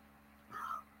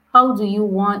 How do you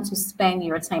want to spend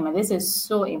your time? And this is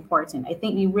so important. I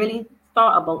think we really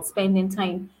thought about spending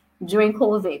time during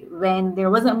COVID when there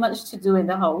wasn't much to do in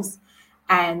the house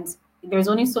and there's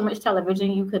only so much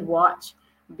television you could watch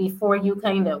before you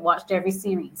kind of watched every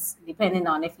series, depending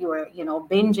on if you were, you know,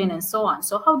 binging and so on.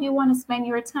 So how do you want to spend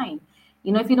your time?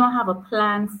 You know, if you don't have a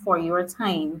plan for your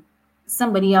time,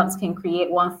 somebody else can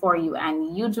create one for you.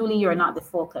 And usually you're not the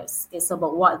focus. It's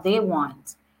about what they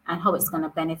want and how it's going to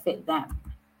benefit them.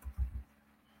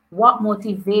 What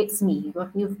motivates me?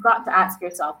 You've got to ask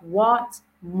yourself, what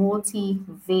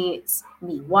motivates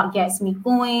me? What gets me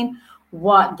going?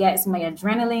 What gets my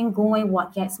adrenaline going?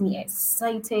 What gets me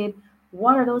excited?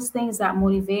 What are those things that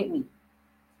motivate me?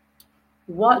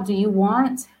 What do you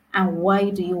want and why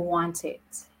do you want it?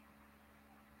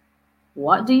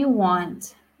 What do you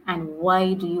want and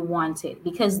why do you want it?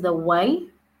 Because the why,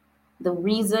 the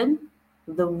reason,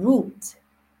 the root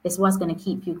is what's going to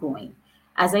keep you going.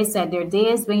 As I said, there are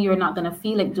days when you're not going to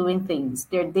feel like doing things.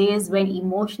 There are days when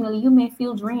emotionally you may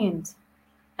feel drained.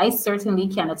 I certainly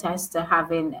can attest to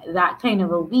having that kind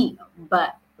of a week.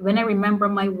 But when I remember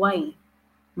my why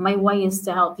is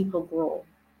to help people grow.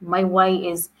 My why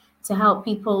is to help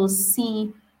people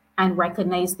see and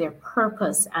recognize their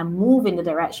purpose and move in the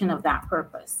direction of that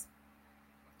purpose.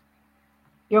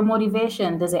 Your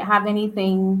motivation, does it have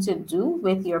anything to do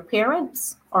with your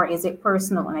parents or is it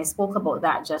personal? And I spoke about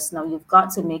that just now. You've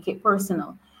got to make it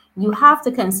personal. You have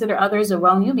to consider others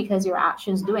around you because your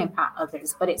actions do impact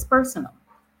others, but it's personal.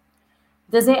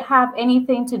 Does it have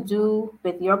anything to do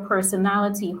with your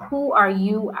personality? Who are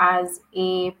you as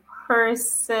a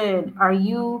person? Are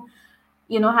you,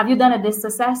 have you done a DISC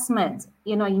assessment?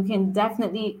 You can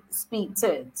definitely speak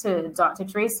to Dr.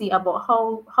 Tracy about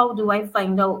how do I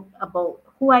find out about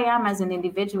who I am as an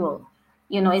individual.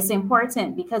 It's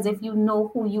important because if you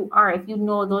know who you are, if you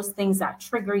know those things that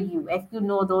trigger you, if you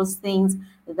know those things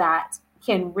that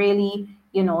can really,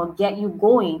 get you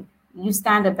going, you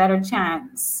stand a better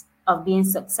chance of being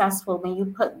successful when you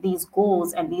put these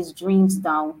goals and these dreams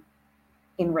down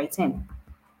in writing.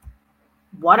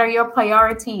 What are your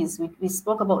priorities? We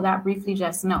spoke about that briefly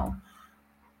just now.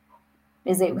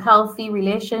 Is it healthy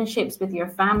relationships with your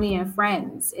family and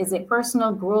friends? Is it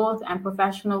personal growth and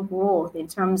professional growth in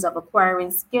terms of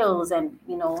acquiring skills and,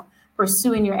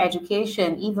 pursuing your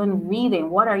education, even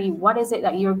reading? What is it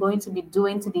that you're going to be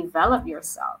doing to develop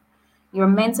yourself? Your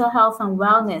mental health and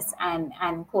wellness,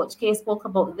 and Coach K spoke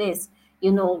about this,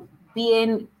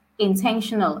 being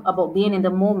intentional about being in the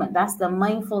moment. That's the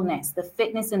mindfulness, the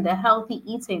fitness and the healthy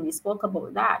eating. We spoke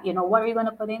about that. What are you going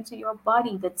to put into your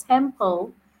body? The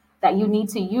temple that you need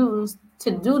to use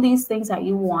to do these things that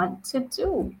you want to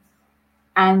do.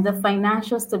 And the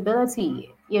financial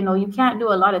stability. You can't do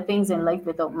a lot of things in life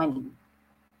without money.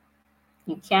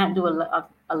 You can't do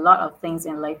a lot of things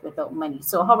in life without money.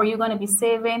 So how are you going to be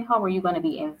saving? How are you going to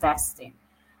be investing?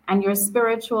 And your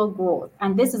spiritual growth.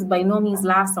 And this is by no means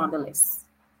last on the list.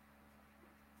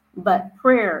 But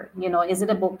prayer, is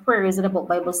it about prayer? Is it about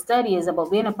Bible study? Is it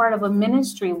about being a part of a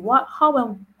ministry?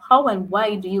 How and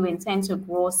why do you intend to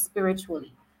grow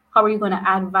spiritually? How are you going to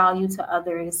add value to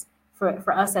others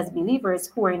for us as believers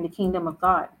who are in the kingdom of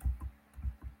God?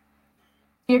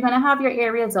 You're going to have your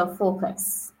areas of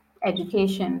focus: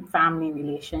 education, family,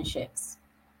 relationships.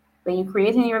 When you're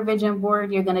creating your vision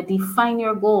board, you're going to define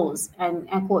your goals. And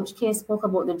Coach K spoke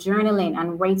about the journaling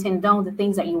and writing down the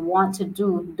things that you want to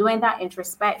do, doing that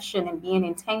introspection and being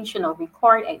intentional.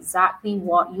 Record exactly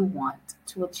what you want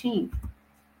to achieve.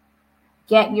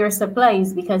 Get your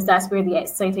supplies, because that's where the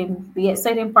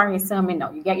exciting part is coming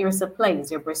out. You get your supplies,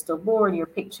 your Bristol board, your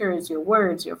pictures, your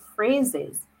words, your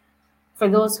phrases. For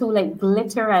those who like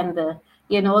glitter and the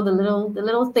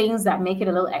little things that make it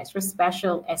a little extra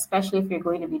special, especially if you're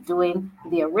going to be doing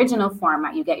the original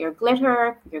format. You get your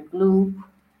glitter, your glue,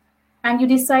 and you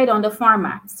decide on the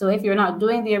format. So if you're not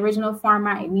doing the original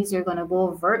format, it means you're going to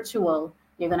go virtual.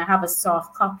 You're going to have a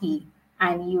soft copy,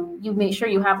 and you make sure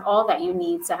you have all that you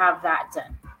need to have that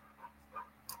done.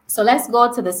 So let's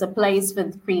go to the supplies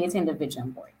for creating the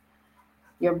vision board.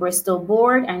 Your Bristol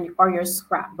board or your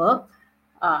scrapbook.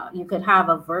 You could have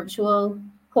a virtual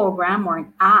program or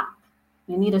an app.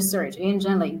 You need a search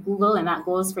engine like Google, and that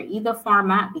goes for either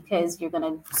format because you're going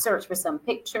to search for some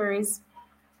pictures.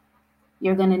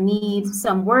 You're going to need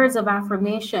some words of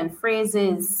affirmation,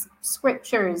 phrases,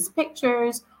 scriptures,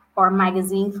 pictures, or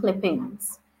magazine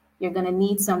clippings. You're going to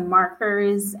need some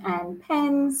markers and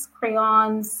pens,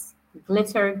 crayons,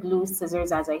 glitter, glue,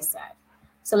 scissors, as I said.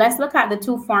 So let's look at the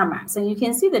two formats, and you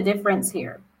can see the difference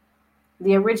here.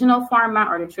 The original format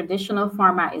or the traditional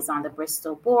format is on the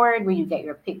Bristol board, where you get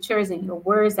your pictures and your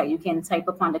words that you can type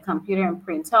up on the computer and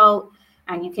print out,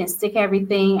 and you can stick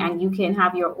everything, and you can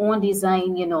have your own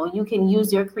design. You can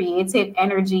use your creative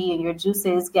energy and your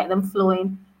juices, get them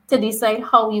flowing to decide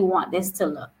how you want this to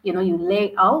look. You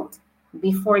lay out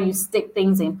before you stick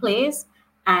things in place,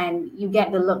 and you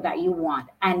get the look that you want.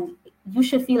 And you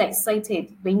should feel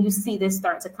excited when you see this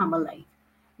start to come alive.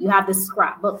 You have the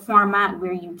scrapbook format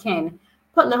where you can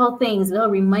put little things, little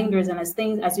reminders, and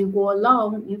as you go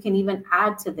along, you can even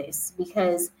add to this,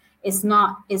 because it's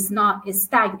not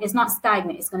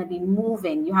stagnant. It's going to be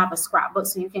moving. You have a scrapbook,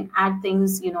 so you can add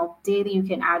things, daily. You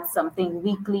can add something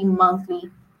weekly, monthly,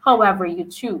 however you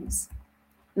choose.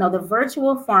 Now, the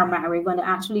virtual format, we're going to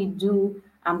actually do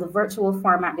the virtual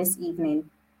format this evening.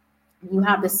 You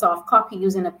have the soft copy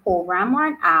using a program or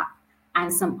an app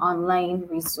and some online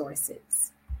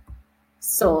resources.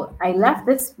 So I left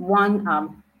this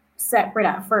one separate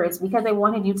at first because I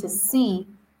wanted you to see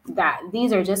that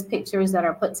these are just pictures that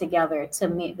are put together to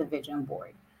make the vision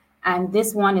board. And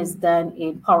this one is done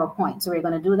in PowerPoint. So we're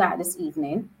going to do that this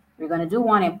evening. We're going to do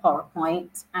one in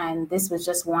PowerPoint. And this was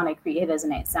just one I created as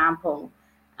an example.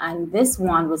 And this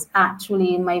one was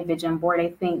actually my vision board, I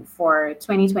think, for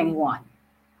 2021.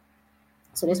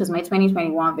 So this was my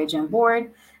 2021 vision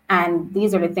board. And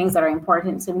these are the things that are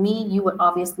important to me. You would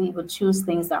obviously choose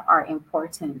things that are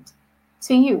important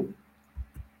to you.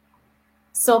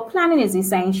 So planning is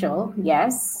essential.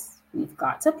 Yes, we've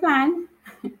got to plan,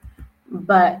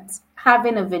 but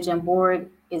having a vision board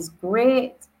is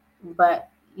great, but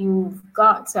you've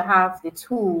got to have the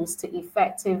tools to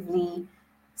effectively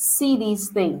see these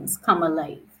things come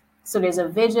alive. So there's a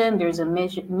vision, there's a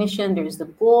mission, there's the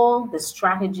goal, the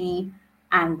strategy,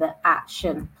 and the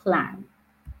action plan.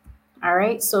 All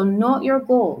right, so note your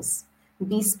goals,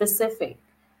 be specific.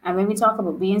 And when we talk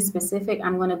about being specific,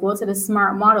 I'm going to go to the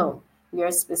SMART model. You're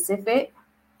specific,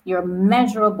 you're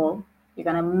measurable, you're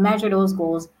going to measure those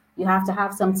goals. You have to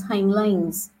have some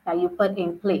timelines that you put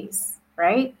in place,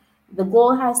 right? The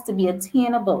goal has to be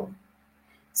attainable.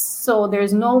 So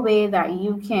there's no way that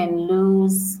you can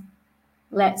lose,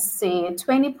 let's say,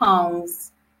 20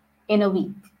 pounds in a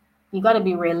week. You got to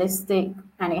be realistic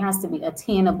and it has to be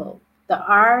attainable. The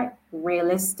R,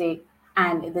 realistic,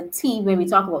 and the T, when we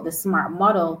talk about the SMART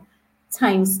model,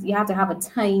 times, you have to have a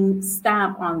time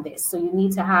stamp on this. So you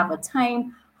need to have a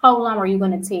time. How long are you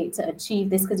going to take to achieve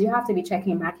this? Because you have to be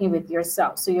checking back in with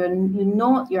yourself. So you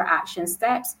know your action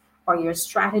steps or your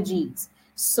strategies.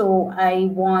 So I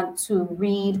want to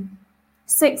read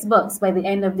 6 books by the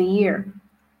end of the year.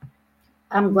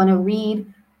 I'm going to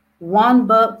read 1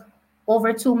 book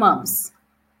over 2 months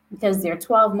because there are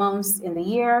 12 months in the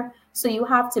year. So you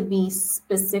have to be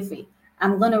specific.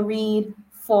 I'm going to read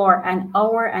for an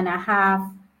hour and a half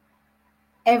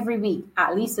every week,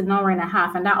 at least an hour and a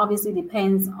half. And that obviously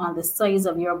depends on the size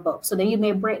of your book. So then you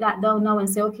may break that down now and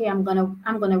say, okay, I'm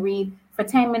gonna read for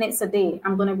 10 minutes a day.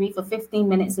 I'm gonna read for 15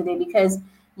 minutes a day, because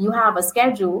you have a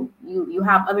schedule, you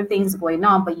have other things going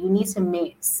on, but you need to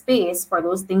make space for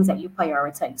those things that you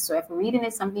prioritize. So if reading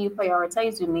is something you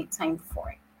prioritize, you make time for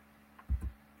it.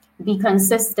 Be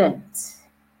consistent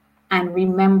and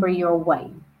remember your why,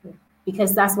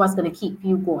 because that's what's going to keep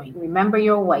you going. Remember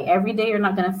your why. Every day you're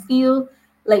not going to feel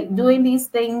like doing these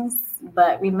things,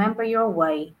 but remember your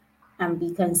why and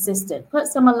be consistent. Put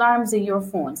some alarms in your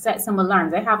phone. Set some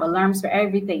alarms. I have alarms for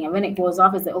everything. And when it goes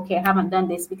off, it's like, okay, I haven't done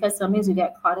this, because sometimes you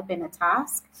get caught up in a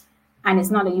task. And it's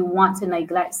not that you want to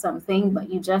neglect something, but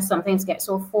you just sometimes get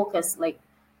so focused. Like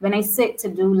when I sit to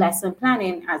do lesson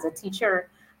planning as a teacher,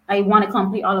 I want to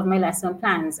complete all of my lesson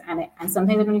plans. And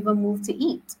sometimes I don't even move to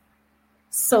eat.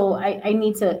 So I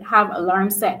need to have alarm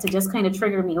set to just kind of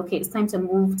trigger me. Okay, it's time to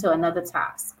move to another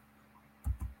task.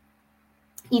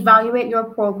 Evaluate your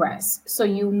progress. So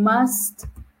you must,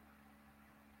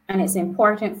 and it's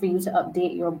important for you to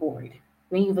update your board.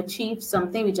 When you've achieved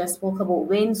something, we just spoke about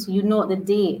wins, you know the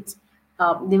date.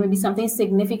 There may be something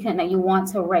significant that you want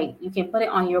to write. You can put it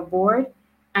on your board.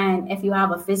 And if you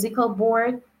have a physical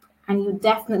board, and you're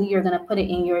going to put it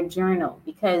in your journal,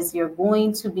 because you're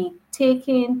going to be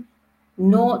taking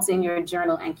notes in your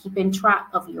journal and keeping track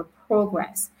of your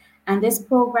progress. And this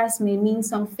progress may mean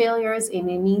some failures, it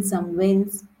may mean some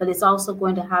wins, but it's also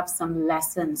going to have some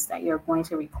lessons that you're going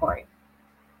to record.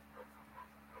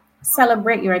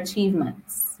 Celebrate your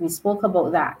achievements. We spoke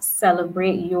about that.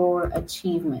 Celebrate your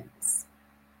achievements.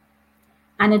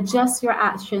 And adjust your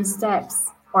action steps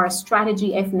or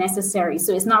strategy if necessary.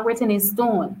 So it's not written in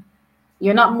stone.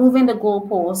 You're not moving the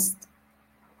goalpost,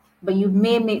 but you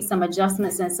may make some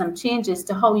adjustments and some changes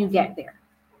to how you get there.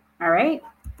 All right.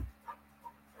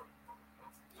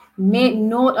 Make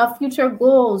note of future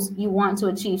goals you want to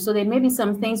achieve. So there may be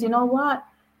some things, you know what?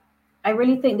 I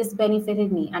really think this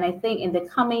benefited me. And I think in the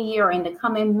coming year or in the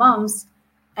coming months,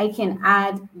 I can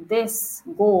add this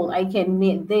goal. I can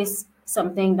make this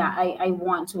something that I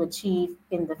want to achieve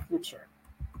in the future.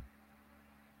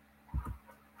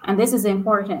 And this is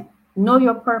important. Know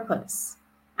your purpose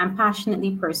and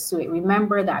passionately pursue it.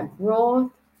 Remember that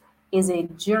growth is a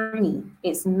journey.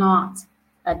 It's not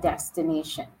a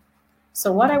destination.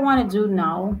 So what I want to do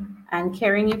now, and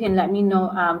Karen, you can let me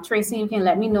know, Tracy, you can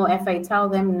let me know if I tell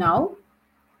them no.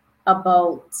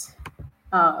 about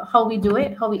how we do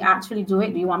it, how we actually do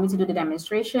it. Do you want me to do the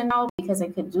demonstration now? Because I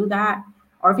could do that.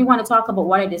 Or if you want to talk about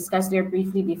what I discussed there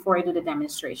briefly before I do the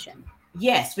demonstration.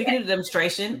 Yes, we can do the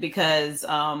demonstration because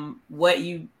what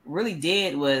you really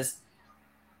did was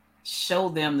show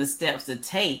them the steps to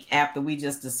take after we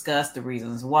just discussed the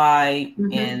reasons why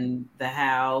and the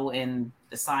how and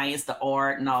the science, the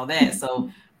art and all that. So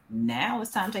now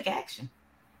it's time to take action.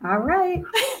 All right.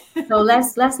 So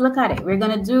let's look at it. We're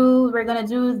gonna do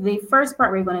the first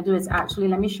part we're gonna do is actually,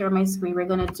 let me share my screen. We're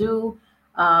gonna do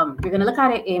we're gonna look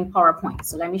at it in PowerPoint.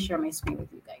 So let me share my screen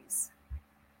with you guys.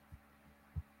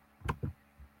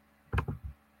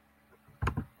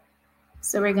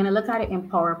 So we're gonna look at it in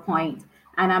PowerPoint.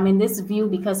 And I'm in this view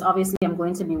because obviously I'm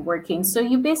going to be working. So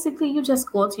you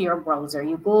just go to your browser.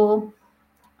 You go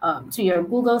to your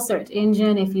Google search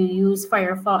engine. If you use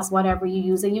Firefox, whatever you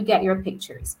use, and you get your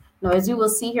pictures. Now, as you will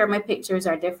see here, my pictures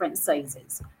are different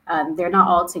sizes. They're not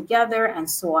all together and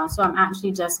so on. So I'm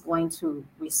actually just going to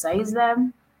resize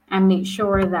them and make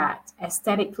sure that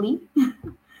aesthetically,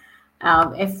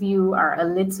 if you are a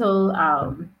little,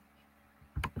 a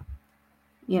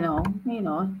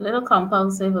little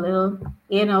compulsive, a little,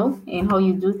 in how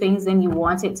you do things, and you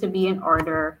want it to be in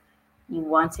order, you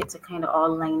want it to kind of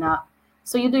all line up.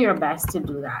 So you do your best to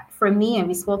do that. For me, and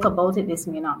we spoke about it, this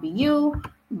may not be you,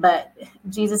 but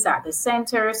Jesus at the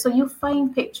center. So you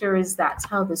find pictures that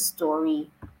tell the story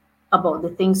about the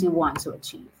things you want to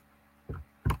achieve,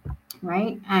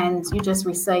 right? And you just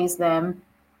resize them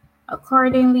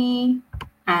accordingly.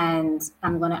 And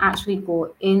I'm going to actually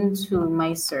go into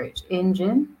my search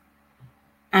engine.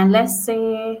 And let's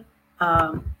say,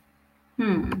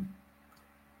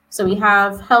 so we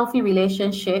have healthy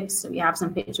relationships. So we have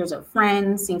some pictures of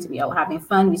friends, seem to be out having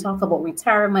fun. We talk about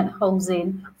retirement,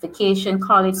 housing, vacation,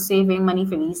 college, saving money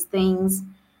for these things.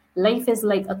 Life is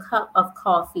like a cup of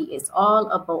coffee. It's all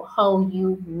about how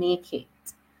you make it.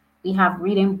 We have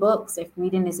reading books. If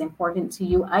reading is important to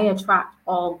you, I attract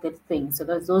all good things. So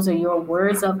those are your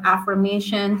words of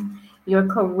affirmation. Your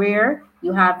career,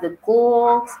 you have the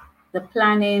goals, the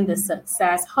planning, the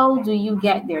success. How do you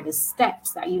get there? The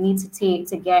steps that you need to take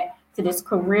to get to this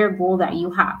career goal that you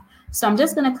have. So I'm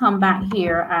just going to come back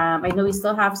here. I know we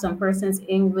still have some persons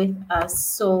in with us.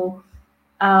 So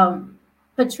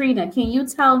Patrina, can you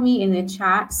tell me in the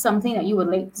chat something that you would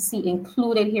like to see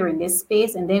included here in this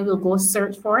space, and then we'll go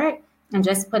search for it and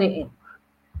just put it in.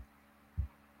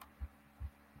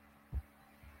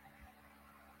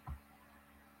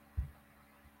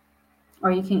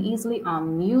 Or you can easily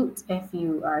unmute if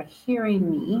you are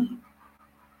hearing me.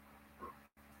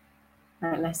 All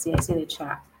right, let's see. I see the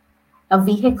chat. A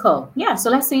vehicle. Yeah, so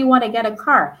let's say you want to get a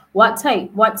car. What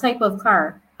type of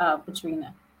car,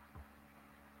 Patrina?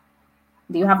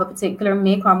 Do you have a particular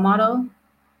make or model?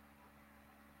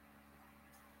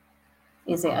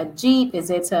 Is it a Jeep? Is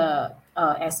it a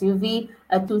SUV?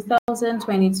 A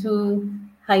 2022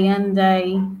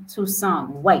 Hyundai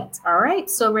Tucson white. All right,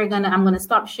 so I'm gonna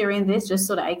stop sharing this just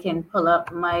so that I can pull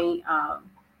up my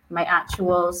my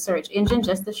actual search engine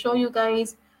just to show you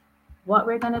guys what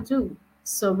we're gonna do.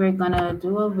 So we're gonna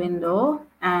do a window,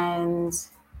 and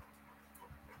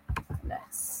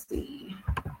let's see.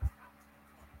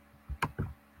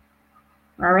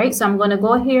 All right, so I'm going to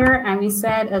go here, and we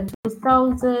said a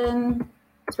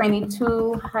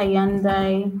 2022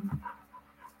 Hyundai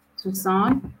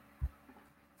Tucson.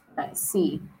 Let's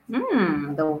see.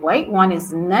 The white one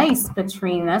is nice,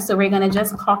 Patrina. So we're going to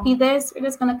just copy this. We're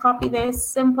just going to copy this,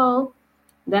 simple.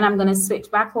 Then I'm going to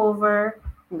switch back over.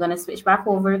 I'm going to switch back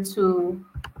over to,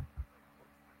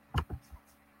 I'm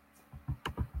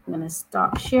going to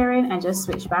stop sharing and just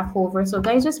switch back over. So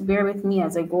guys, just bear with me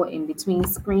as I go in between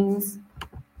screens,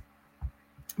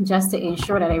 just to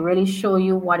ensure that I really show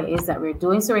you what it is that we're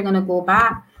doing. So we're going to go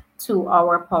back to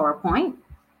our PowerPoint.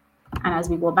 And as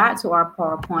we go back to our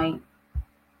PowerPoint,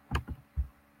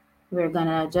 we're going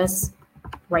to just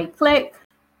right click,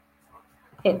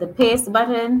 hit the paste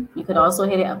button. You could also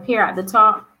hit it up here at the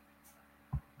top.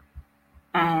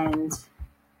 And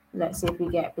let's see if we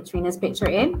get Patrina's picture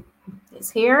in.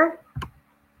 It's here.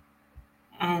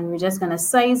 And we're just going to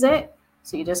size it.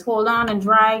 So you just hold on and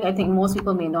drag. I think most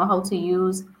people may know how to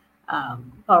use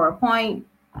PowerPoint.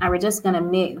 And we're just going to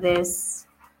make this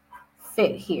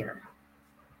fit here.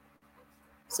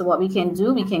 So what we can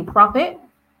do, we can crop it.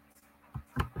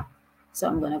 So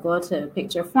I'm going to go to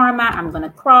picture format. I'm going to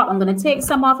crop. I'm going to take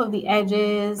some off of the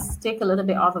edges, take a little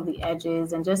bit off of the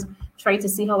edges, and just try to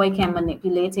see how I can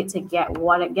manipulate it to get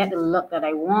the look that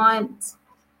I want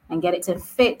and get it to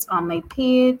fit on my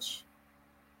page.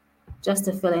 Just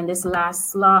to fill in this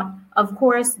last slot. Of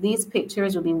course, these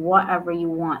pictures will be whatever you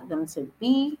want them to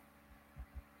be.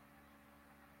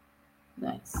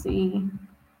 Let's see.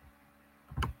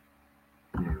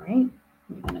 All right,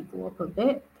 we're gonna go up a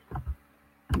bit.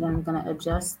 Then I'm gonna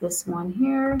adjust this one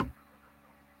here.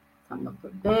 Come up a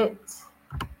bit.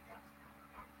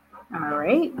 All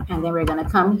right, and then we're gonna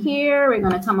come here. We're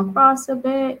gonna come across a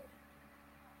bit.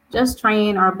 Just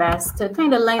trying our best to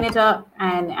kind of line it up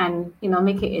and you know,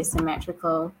 make it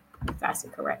asymmetrical, if that's the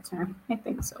correct term. I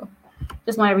think so.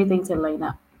 Just want everything to line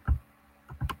up.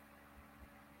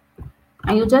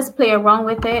 And you just play around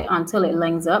with it until it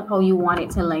lines up how you want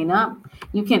it to line up.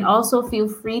 You can also feel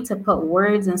free to put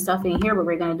words and stuff in here, but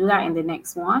we're going to do that in the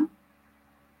next one.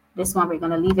 This one, we're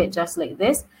going to leave it just like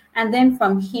this. And then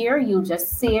from here, you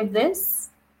just save this.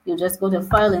 You just go to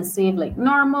File and Save like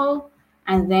normal.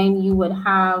 And then you would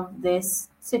have this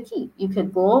to keep. You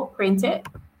could go print it.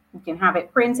 You can have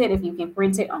it printed. If you can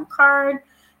print it on card,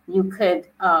 you could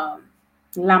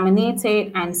laminate it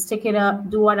and stick it up,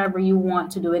 do whatever you want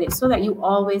to do with it so that you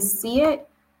always see it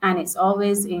and it's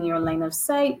always in your line of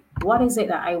sight. What is it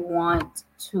that I want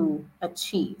to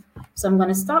achieve? So I'm going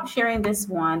to stop sharing this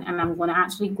one and I'm going to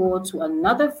actually go to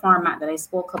another format that I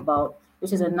spoke about,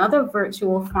 which is another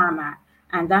virtual format,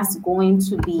 and that's going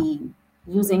to be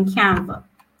using Canva.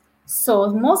 So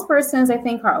most persons, I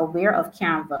think, are aware of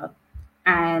Canva,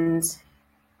 and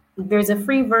there's a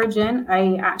free version.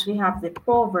 I actually have the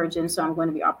pro version, so I'm going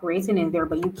to be operating in there,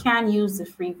 but you can use the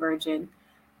free version.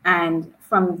 And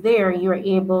from there, you're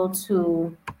able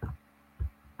to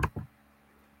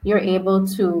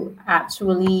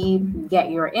actually get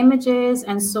your images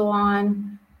and so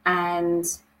on. And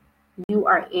you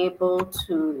are able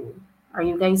to, are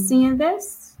you guys seeing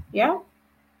this? Yeah.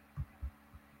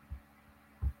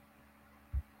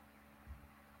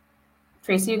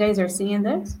 Tracy, you guys are seeing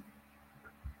this?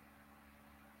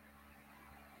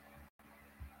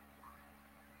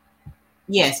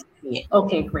 Yes. Yeah.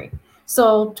 Okay, great.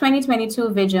 So 2022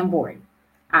 vision board.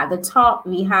 At the top,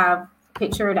 we have a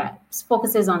picture that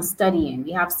focuses on studying.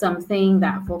 We have something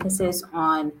that focuses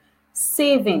on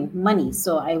saving money.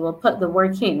 So I will put the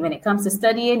work in. When it comes to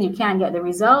studying, you can't get the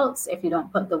results if you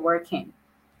don't put the work in.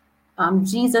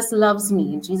 Jesus loves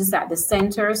me. Jesus at the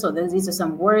center. So these are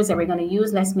some words that we're going to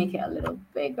use. Let's make it a little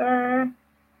bigger.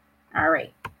 All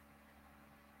right.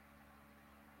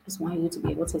 Just want you to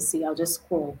be able to see. I'll just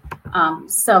scroll.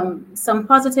 Some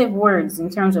positive words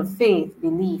in terms of faith,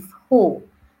 belief, hope.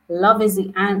 Love is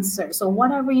the answer. So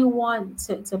whatever you want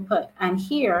to put. And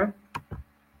here,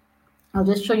 I'll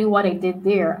just show you what I did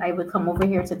there. I would come over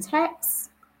here to text.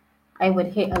 I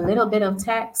would hit a little bit of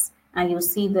text, and you'll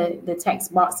see the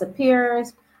text box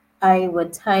appears. I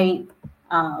would type,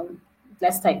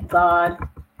 let's type God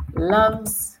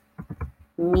loves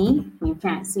me. You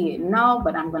can't see it now,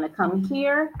 but I'm going to come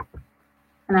here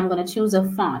and I'm going to choose a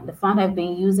font. The font I've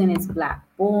been using is Black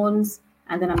Bones.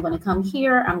 And then I'm going to come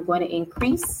here. I'm going to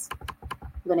increase. I'm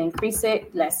going to increase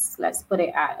it. Let's put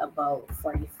it at about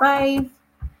 45.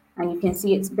 And you can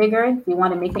see it's bigger. If you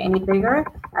want to make it any bigger,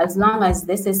 as long as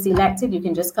this is selected, you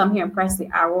can just come here and press the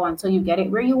arrow until you get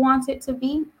it where you want it to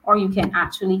be, or you can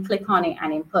actually click on it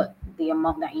and input the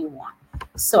amount that you want.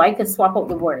 So I could swap out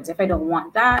the words. If I don't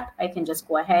want that, I can just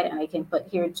go ahead and I can put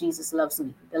here, Jesus loves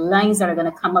me. The lines that are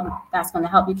going to come up, that's going to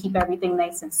help you keep everything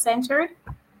nice and centered.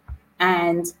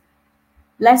 And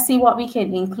let's see what we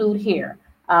can include here.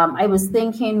 I was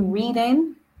thinking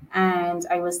reading, and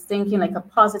I was thinking like a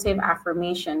positive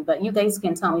affirmation, but you guys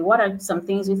can tell me what are some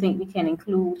things you think we can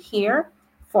include here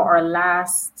for our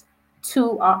last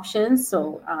two options.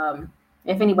 So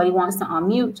if anybody wants to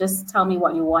unmute, just tell me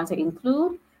what you want to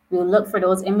include. We'll look for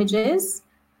those images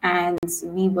and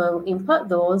we will input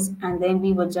those, and then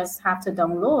we will just have to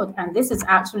download. And this is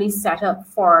actually set up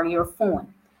for your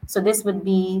phone. So this would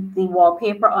be the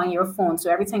wallpaper on your phone.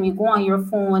 So every time you go on your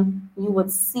phone, you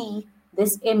would see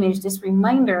this image, this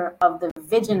reminder of the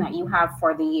vision that you have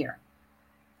for the year.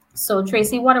 So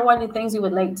Tracy, what are one of the things you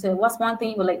would like to, what's one thing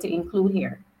you would like to include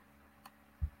here?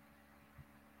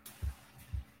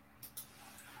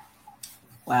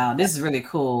 Wow, this is really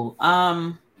cool.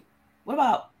 What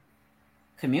about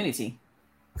community?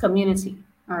 Community.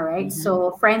 All right.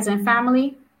 So friends and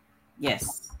family?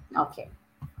 Yes. Okay.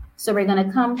 So we're going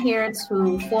to come here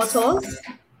to photos.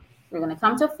 We're going to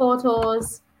come to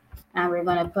photos and we're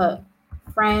going to put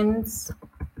friends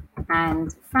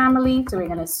and family. So we're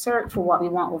going to search for what we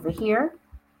want over here.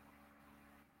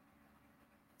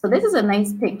 So this is a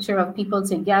nice picture of people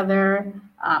together.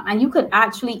 And you could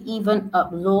actually even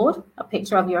upload a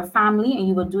picture of your family, and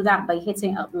you would do that by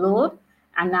hitting upload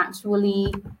and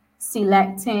actually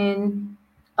selecting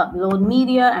upload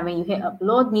media. And when you hit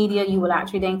upload media, you will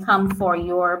actually then come for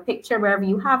your picture wherever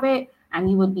you have it, and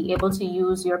you would be able to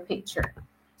use your picture.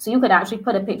 So you could actually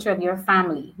put a picture of your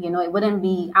family. You know, it wouldn't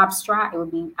be abstract. It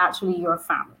would be actually your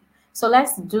family. So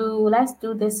let's do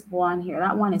this one here.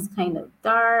 That one is kind of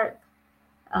dark.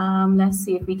 Let's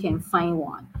see if we can find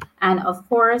one. And of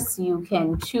course, you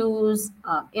can choose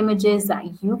images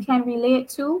that you can relate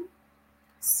to.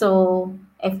 So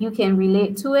if you can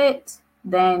relate to it,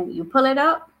 then you pull it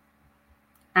up.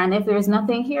 And if there's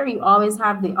nothing here, you always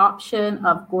have the option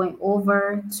of going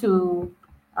over to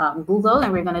Google,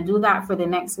 and we're going to do that for the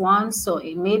next one. So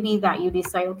it may be that you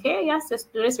decide, okay, yes, let's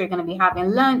do this. We're going to be having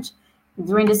lunch.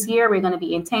 During this year, we're going to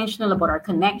be intentional about our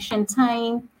connection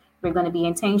time. We're going to be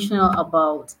intentional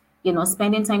about, you know,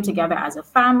 spending time together as a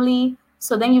family.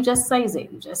 So then you just size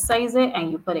it. You just size it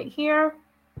and you put it here.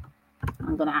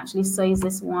 I'm going to actually size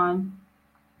this one.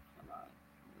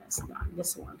 Let's not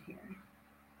this one here.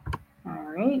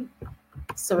 All right.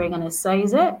 So we're going to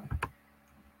size it.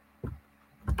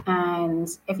 And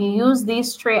if you use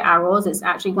these straight arrows, it's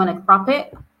actually going to crop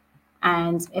it.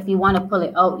 And if you want to pull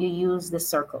it out, you use the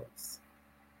circles.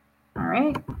 All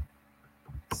right.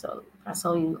 So that's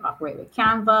how you operate with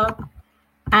Canva.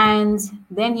 And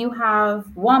then you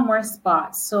have one more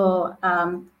spot. So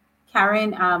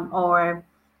Karen or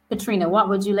Katrina, what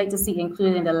would you like to see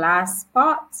included in the last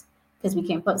spot? Because we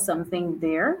can put something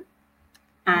there.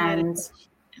 And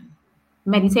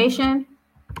meditation.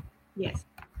 Yes.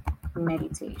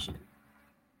 Meditation.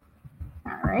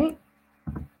 All right.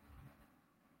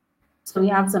 So we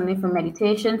have something for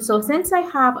meditation. So since I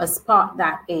have a spot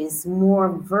that is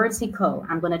more vertical,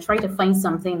 I'm going to try to find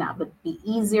something that would be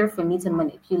easier for me to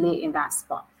manipulate in that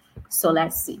spot. So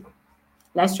let's see.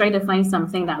 Let's try to find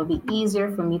something that would be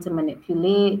easier for me to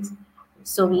manipulate.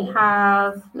 So we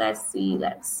have, let's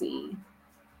see.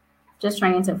 Just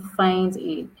trying to find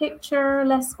a picture.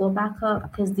 Let's go back up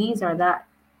because these are that.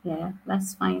 Yeah,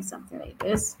 let's find something like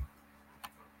this.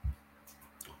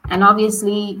 And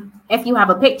obviously, if you have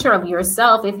a picture of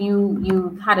yourself, if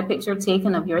you had a picture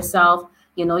taken of yourself,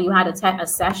 you know, you had a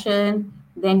session,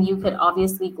 then you could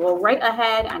obviously go right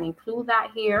ahead and include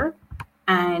that here.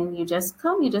 And you just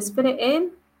fit it in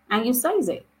and you size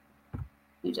it.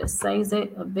 You just size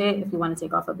it a bit. If you want to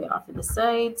take off a bit off of the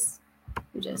sides,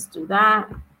 you just do that.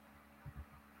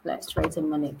 Let's try to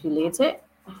manipulate it.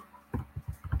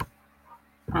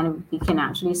 And we can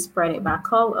actually spread it back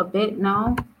out a bit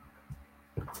now.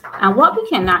 And what we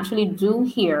can actually do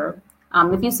here,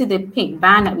 if you see the pink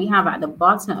band that we have at the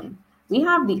bottom, we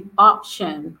have the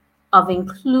option of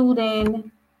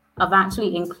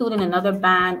actually including another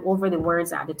band over the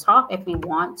words at the top if we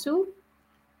want to.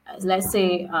 Let's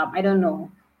say, I don't know,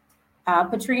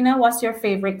 Patrina, what's your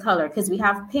favorite color? Because we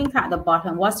have pink at the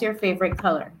bottom. What's your favorite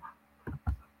color?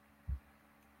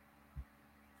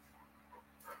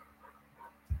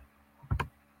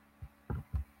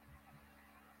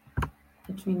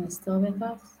 Katrina is still with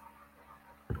us?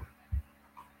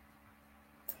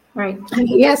 Right.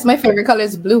 Yes, my favorite color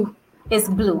is blue. It's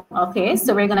blue. Okay,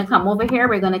 so we're going to come over here.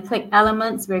 We're going to click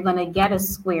elements. We're going to get a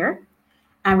square.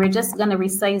 And we're just going to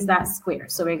resize that square.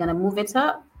 So we're going to move it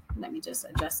up. Let me just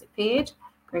adjust the page.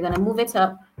 We're going to move it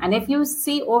up. And if you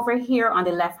see over here on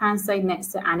the left-hand side next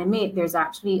to animate, there's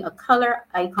actually a color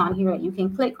icon here that you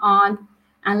can click on.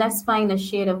 And let's find a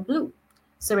shade of blue.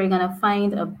 So we're going to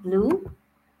find a blue.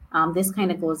 This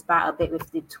kind of goes back a bit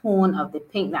with the tone of the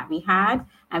pink that we had.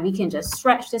 And we can just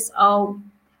stretch this out.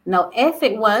 Now, if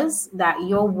it was that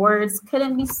your words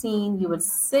couldn't be seen, you would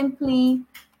simply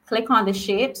click on the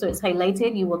shape. So it's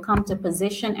highlighted. You will come to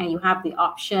position and you have the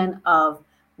option of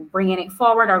bringing it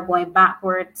forward or going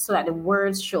backward so that the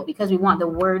words show, because we want the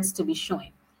words to be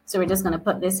showing. So we're just going to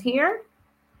put this here.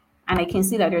 And I can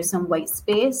see that there's some white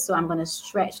space. So I'm going to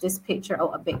stretch this picture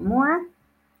out a bit more.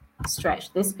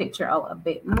 Stretch this picture out a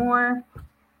bit more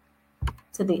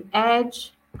to the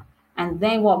edge. And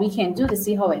then what we can do to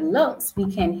see how it looks, we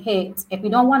can hit, if we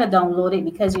don't want to download it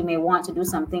because you may want to do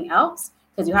something else,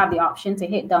 because you have the option to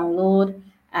hit download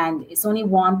and it's only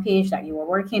one page that you were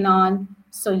working on.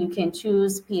 So you can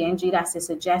choose PNG, that's the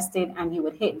suggested, and you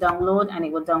would hit download and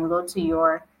it will download to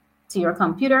your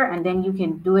computer, and then you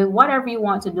can do it whatever you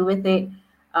want to do with it.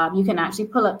 You can actually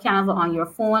pull up Canva on your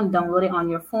phone, download it on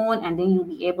your phone, and then you'll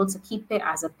be able to keep it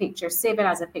as a picture, save it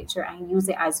as a picture, and use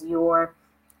it as your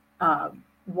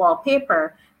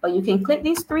wallpaper. But you can click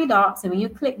these three dots, and when you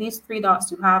click these three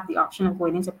dots, you have the option of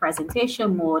going into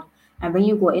presentation mode. And when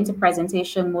you go into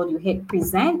presentation mode, you hit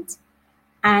present,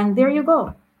 and there you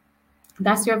go.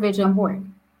 That's your vision board.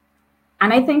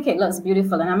 And I think it looks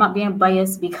beautiful, and I'm not being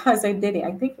biased because I did it.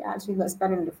 I think it actually looks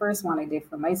better than the first one I did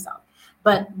for myself.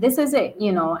 But this is it,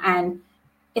 you know, and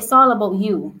it's all about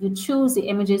you. You choose the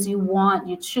images you want,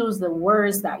 you choose the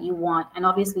words that you want, and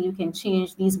obviously you can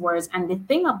change these words. And the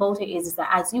thing about it is that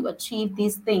as you achieve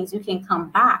these things, you can come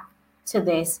back to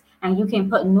this and you can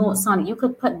put notes on it. You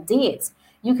could put dates.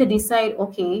 You could decide,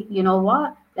 okay, you know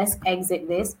what? Let's exit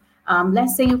this.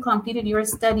 Let's say you completed your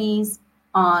studies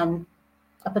on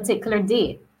a particular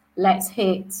date. Let's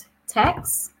hit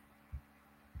text.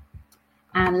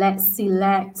 And let's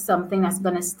select something that's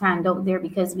going to stand out there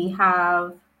because we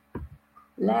have,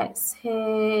 let's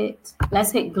hit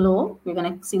glow. We're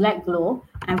going to select glow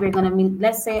and we're going to,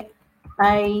 let's say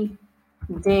I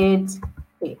did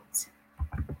it.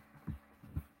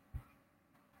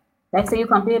 Let's say you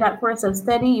completed that course of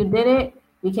study, you did it.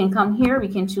 We can come here, we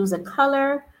can choose a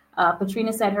color.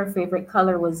 Patrina said her favorite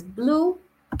color was blue.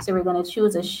 So we're going to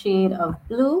choose a shade of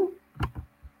blue.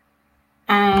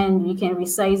 And we can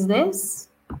resize this.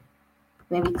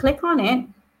 When we click on it,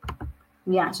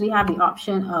 we actually have the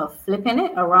option of flipping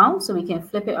it around. So we can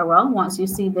flip it around once you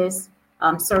see this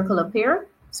circle appear.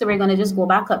 So we're going to just go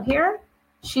back up here.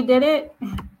 She did it.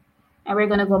 And we're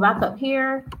going to go back up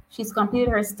here. She's completed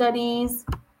her studies.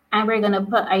 And we're going to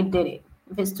put I did it.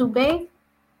 If it's too big,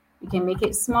 we can make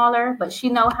it smaller. But she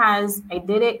now has I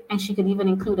did it. And she could even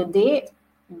include a date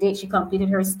she completed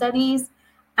her studies.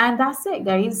 And that's it,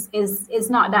 guys. It's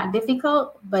not that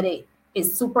difficult, but it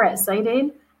is super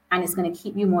exciting and it's going to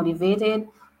keep you motivated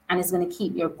and it's going to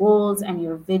keep your goals and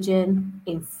your vision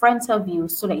in front of you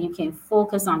so that you can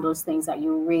focus on those things that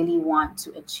you really want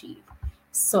to achieve.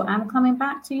 So I'm coming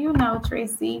back to you now,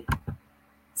 Tracy.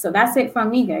 So that's it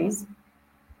from me, guys.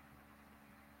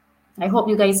 I hope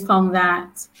you guys found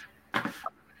that.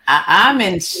 I'm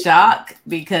in shock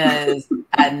because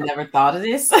I never thought of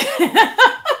this.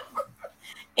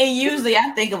 And usually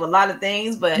I think of a lot of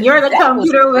things, but you're the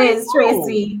computer whiz,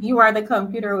 Tracy. You are the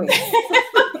computer whiz.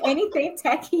 Anything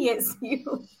techie is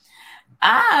you.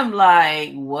 I'm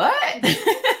like, what?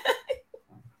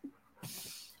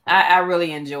 I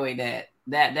really enjoyed that.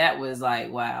 That was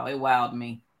like, wow, it wowed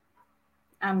me.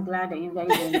 I'm glad that you guys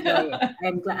enjoy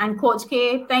it. And Coach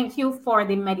K, thank you for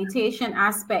the meditation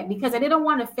aspect because I didn't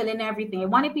want to fill in everything. I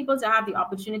wanted people to have the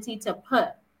opportunity to put,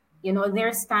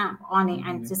 their stamp on it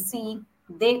and to see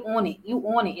they own it. You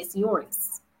own it. It's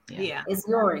yours. Yeah. It's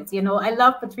yours. I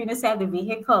love Patrina said the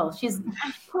vehicle. She's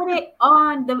put it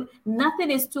on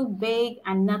nothing is too big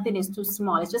and nothing is too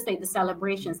small. It's just like the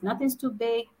celebrations. Nothing's too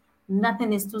big.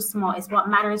 Nothing is too small. It's what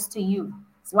matters to you.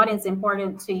 It's what is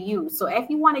important to you. So if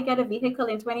you want to get a vehicle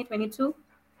in 2022,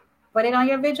 put it on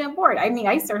your vision board. I mean,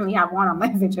 I certainly have one on my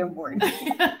vision board.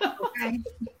 Okay.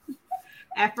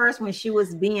 At first, when she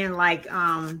was being like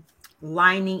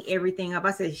lining everything up,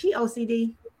 I said, "She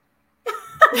OCD."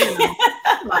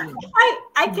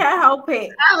 I can't help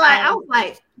it. I was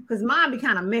like, because mine be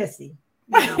kind of messy.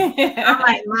 I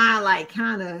like mine like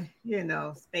kind of,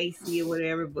 spacey or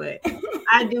whatever, but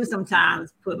I do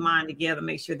sometimes put mine together,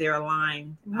 make sure they're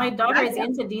aligned. My daughter is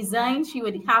into design. She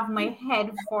would have my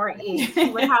head for it. She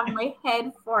would have my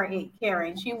head for it,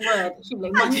 Karen. She'd be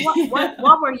like, Mommy,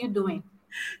 what were you doing?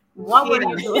 What were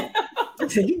you doing?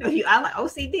 I like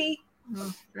OCD.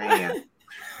 Right.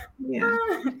 Yeah.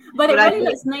 But it really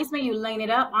looks nice when you line it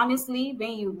up. Honestly,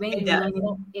 when you line it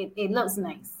up, it looks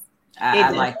nice.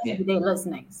 I like it. It looks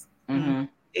nice. Mm-hmm.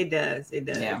 It does.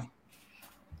 Yeah.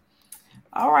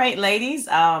 All right, ladies.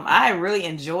 I really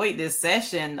enjoyed this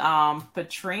session.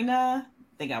 Patrina,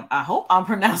 I hope I'm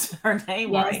pronouncing her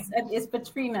name right. Yes, it's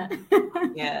Patrina.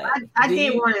 Yeah. I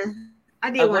did want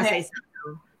to say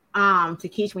something. To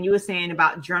Keisha, when you were saying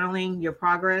about journaling your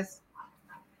progress.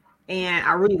 And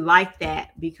I really like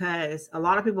that because a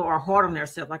lot of people are hard on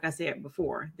themselves. Like I said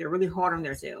before, they're really hard on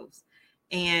themselves.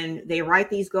 And they write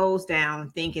these goals down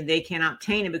thinking they can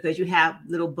obtain it because you have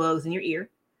little bugs in your ear.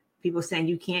 People saying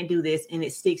you can't do this and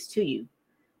it sticks to you,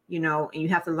 and you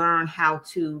have to learn how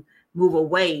to move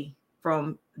away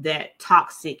from that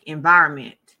toxic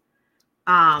environment.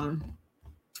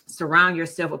 Surround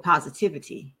yourself with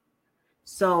positivity.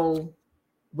 So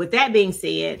with that being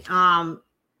said,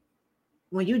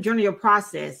 when you journal your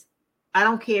process, I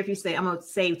don't care if you say, I'm going to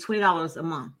save $20 a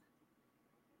month.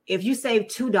 If you save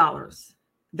 $2,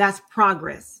 that's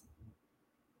progress.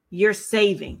 You're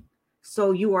saving.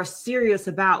 So you are serious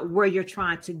about where you're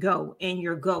trying to go and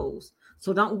your goals.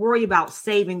 So don't worry about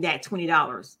saving that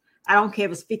 $20. I don't care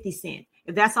if it's 50 cents.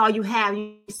 If that's all you have,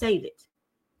 you save it.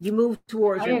 You move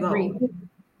towards your goal.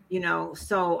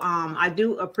 So I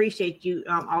do appreciate you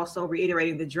also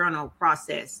reiterating the journal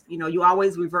process. You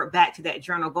always revert back to that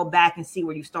journal, go back and see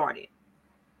where you started.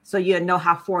 So you'll know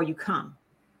how far you come.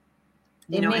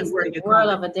 It makes a world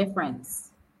of a difference.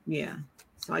 Yeah.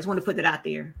 So I just want to put that out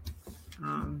there.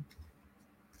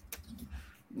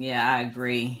 Yeah, I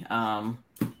agree. I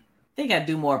think I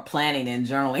do more planning than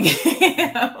journaling.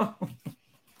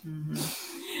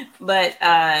 But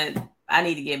I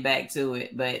need to get back to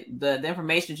it. But the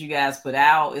information that you guys put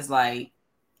out is like,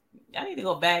 I need to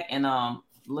go back and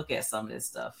look at some of this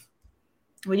stuff.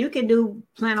 Well, you can do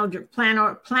planner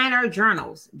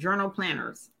journals, journal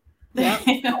planners. Yep.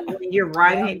 When you're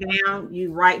writing it down,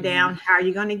 you write down how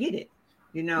you're going to get it.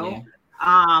 You know,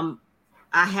 I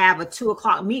have a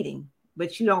 2:00 meeting,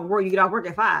 but you don't work. You get off work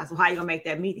at 5. So how you gonna make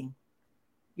that meeting?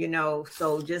 You know,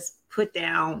 so just put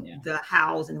down the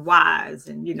hows and whys,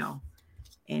 and you know,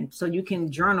 and so you can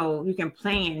journal. You can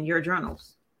plan your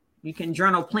journals. You can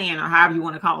journal plan, or however you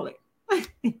want to call it.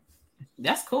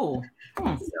 That's cool.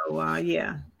 So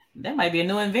yeah. That might be a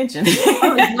new invention.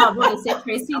 Oh, it's not what it said,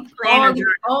 Tracy.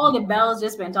 All the bells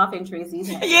just went off in Tracy's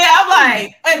head. Yeah, I'm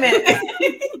like, wait a minute.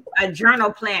 A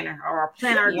journal planner or a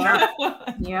planner journal.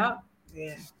 Yeah.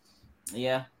 Yeah.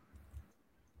 Yeah.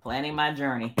 Planning my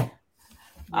journey. Yeah.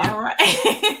 All right.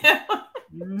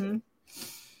 Mm-hmm.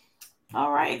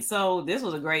 All right. So this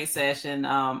was a great session.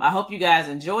 I hope you guys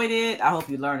enjoyed it. I hope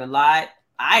you learned a lot.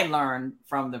 I learned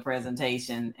from the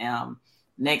presentation.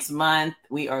 Next month,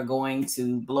 we are going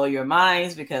to blow your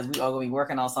minds because we are going to be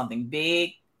working on something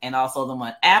big, and also the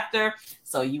month after.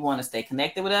 So you want to stay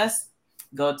connected with us.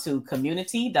 Go to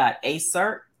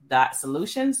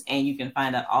community.acert.solutions and you can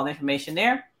find out all the information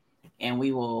there. And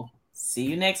we will see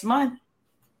you next month.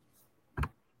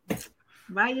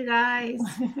 Bye, you guys.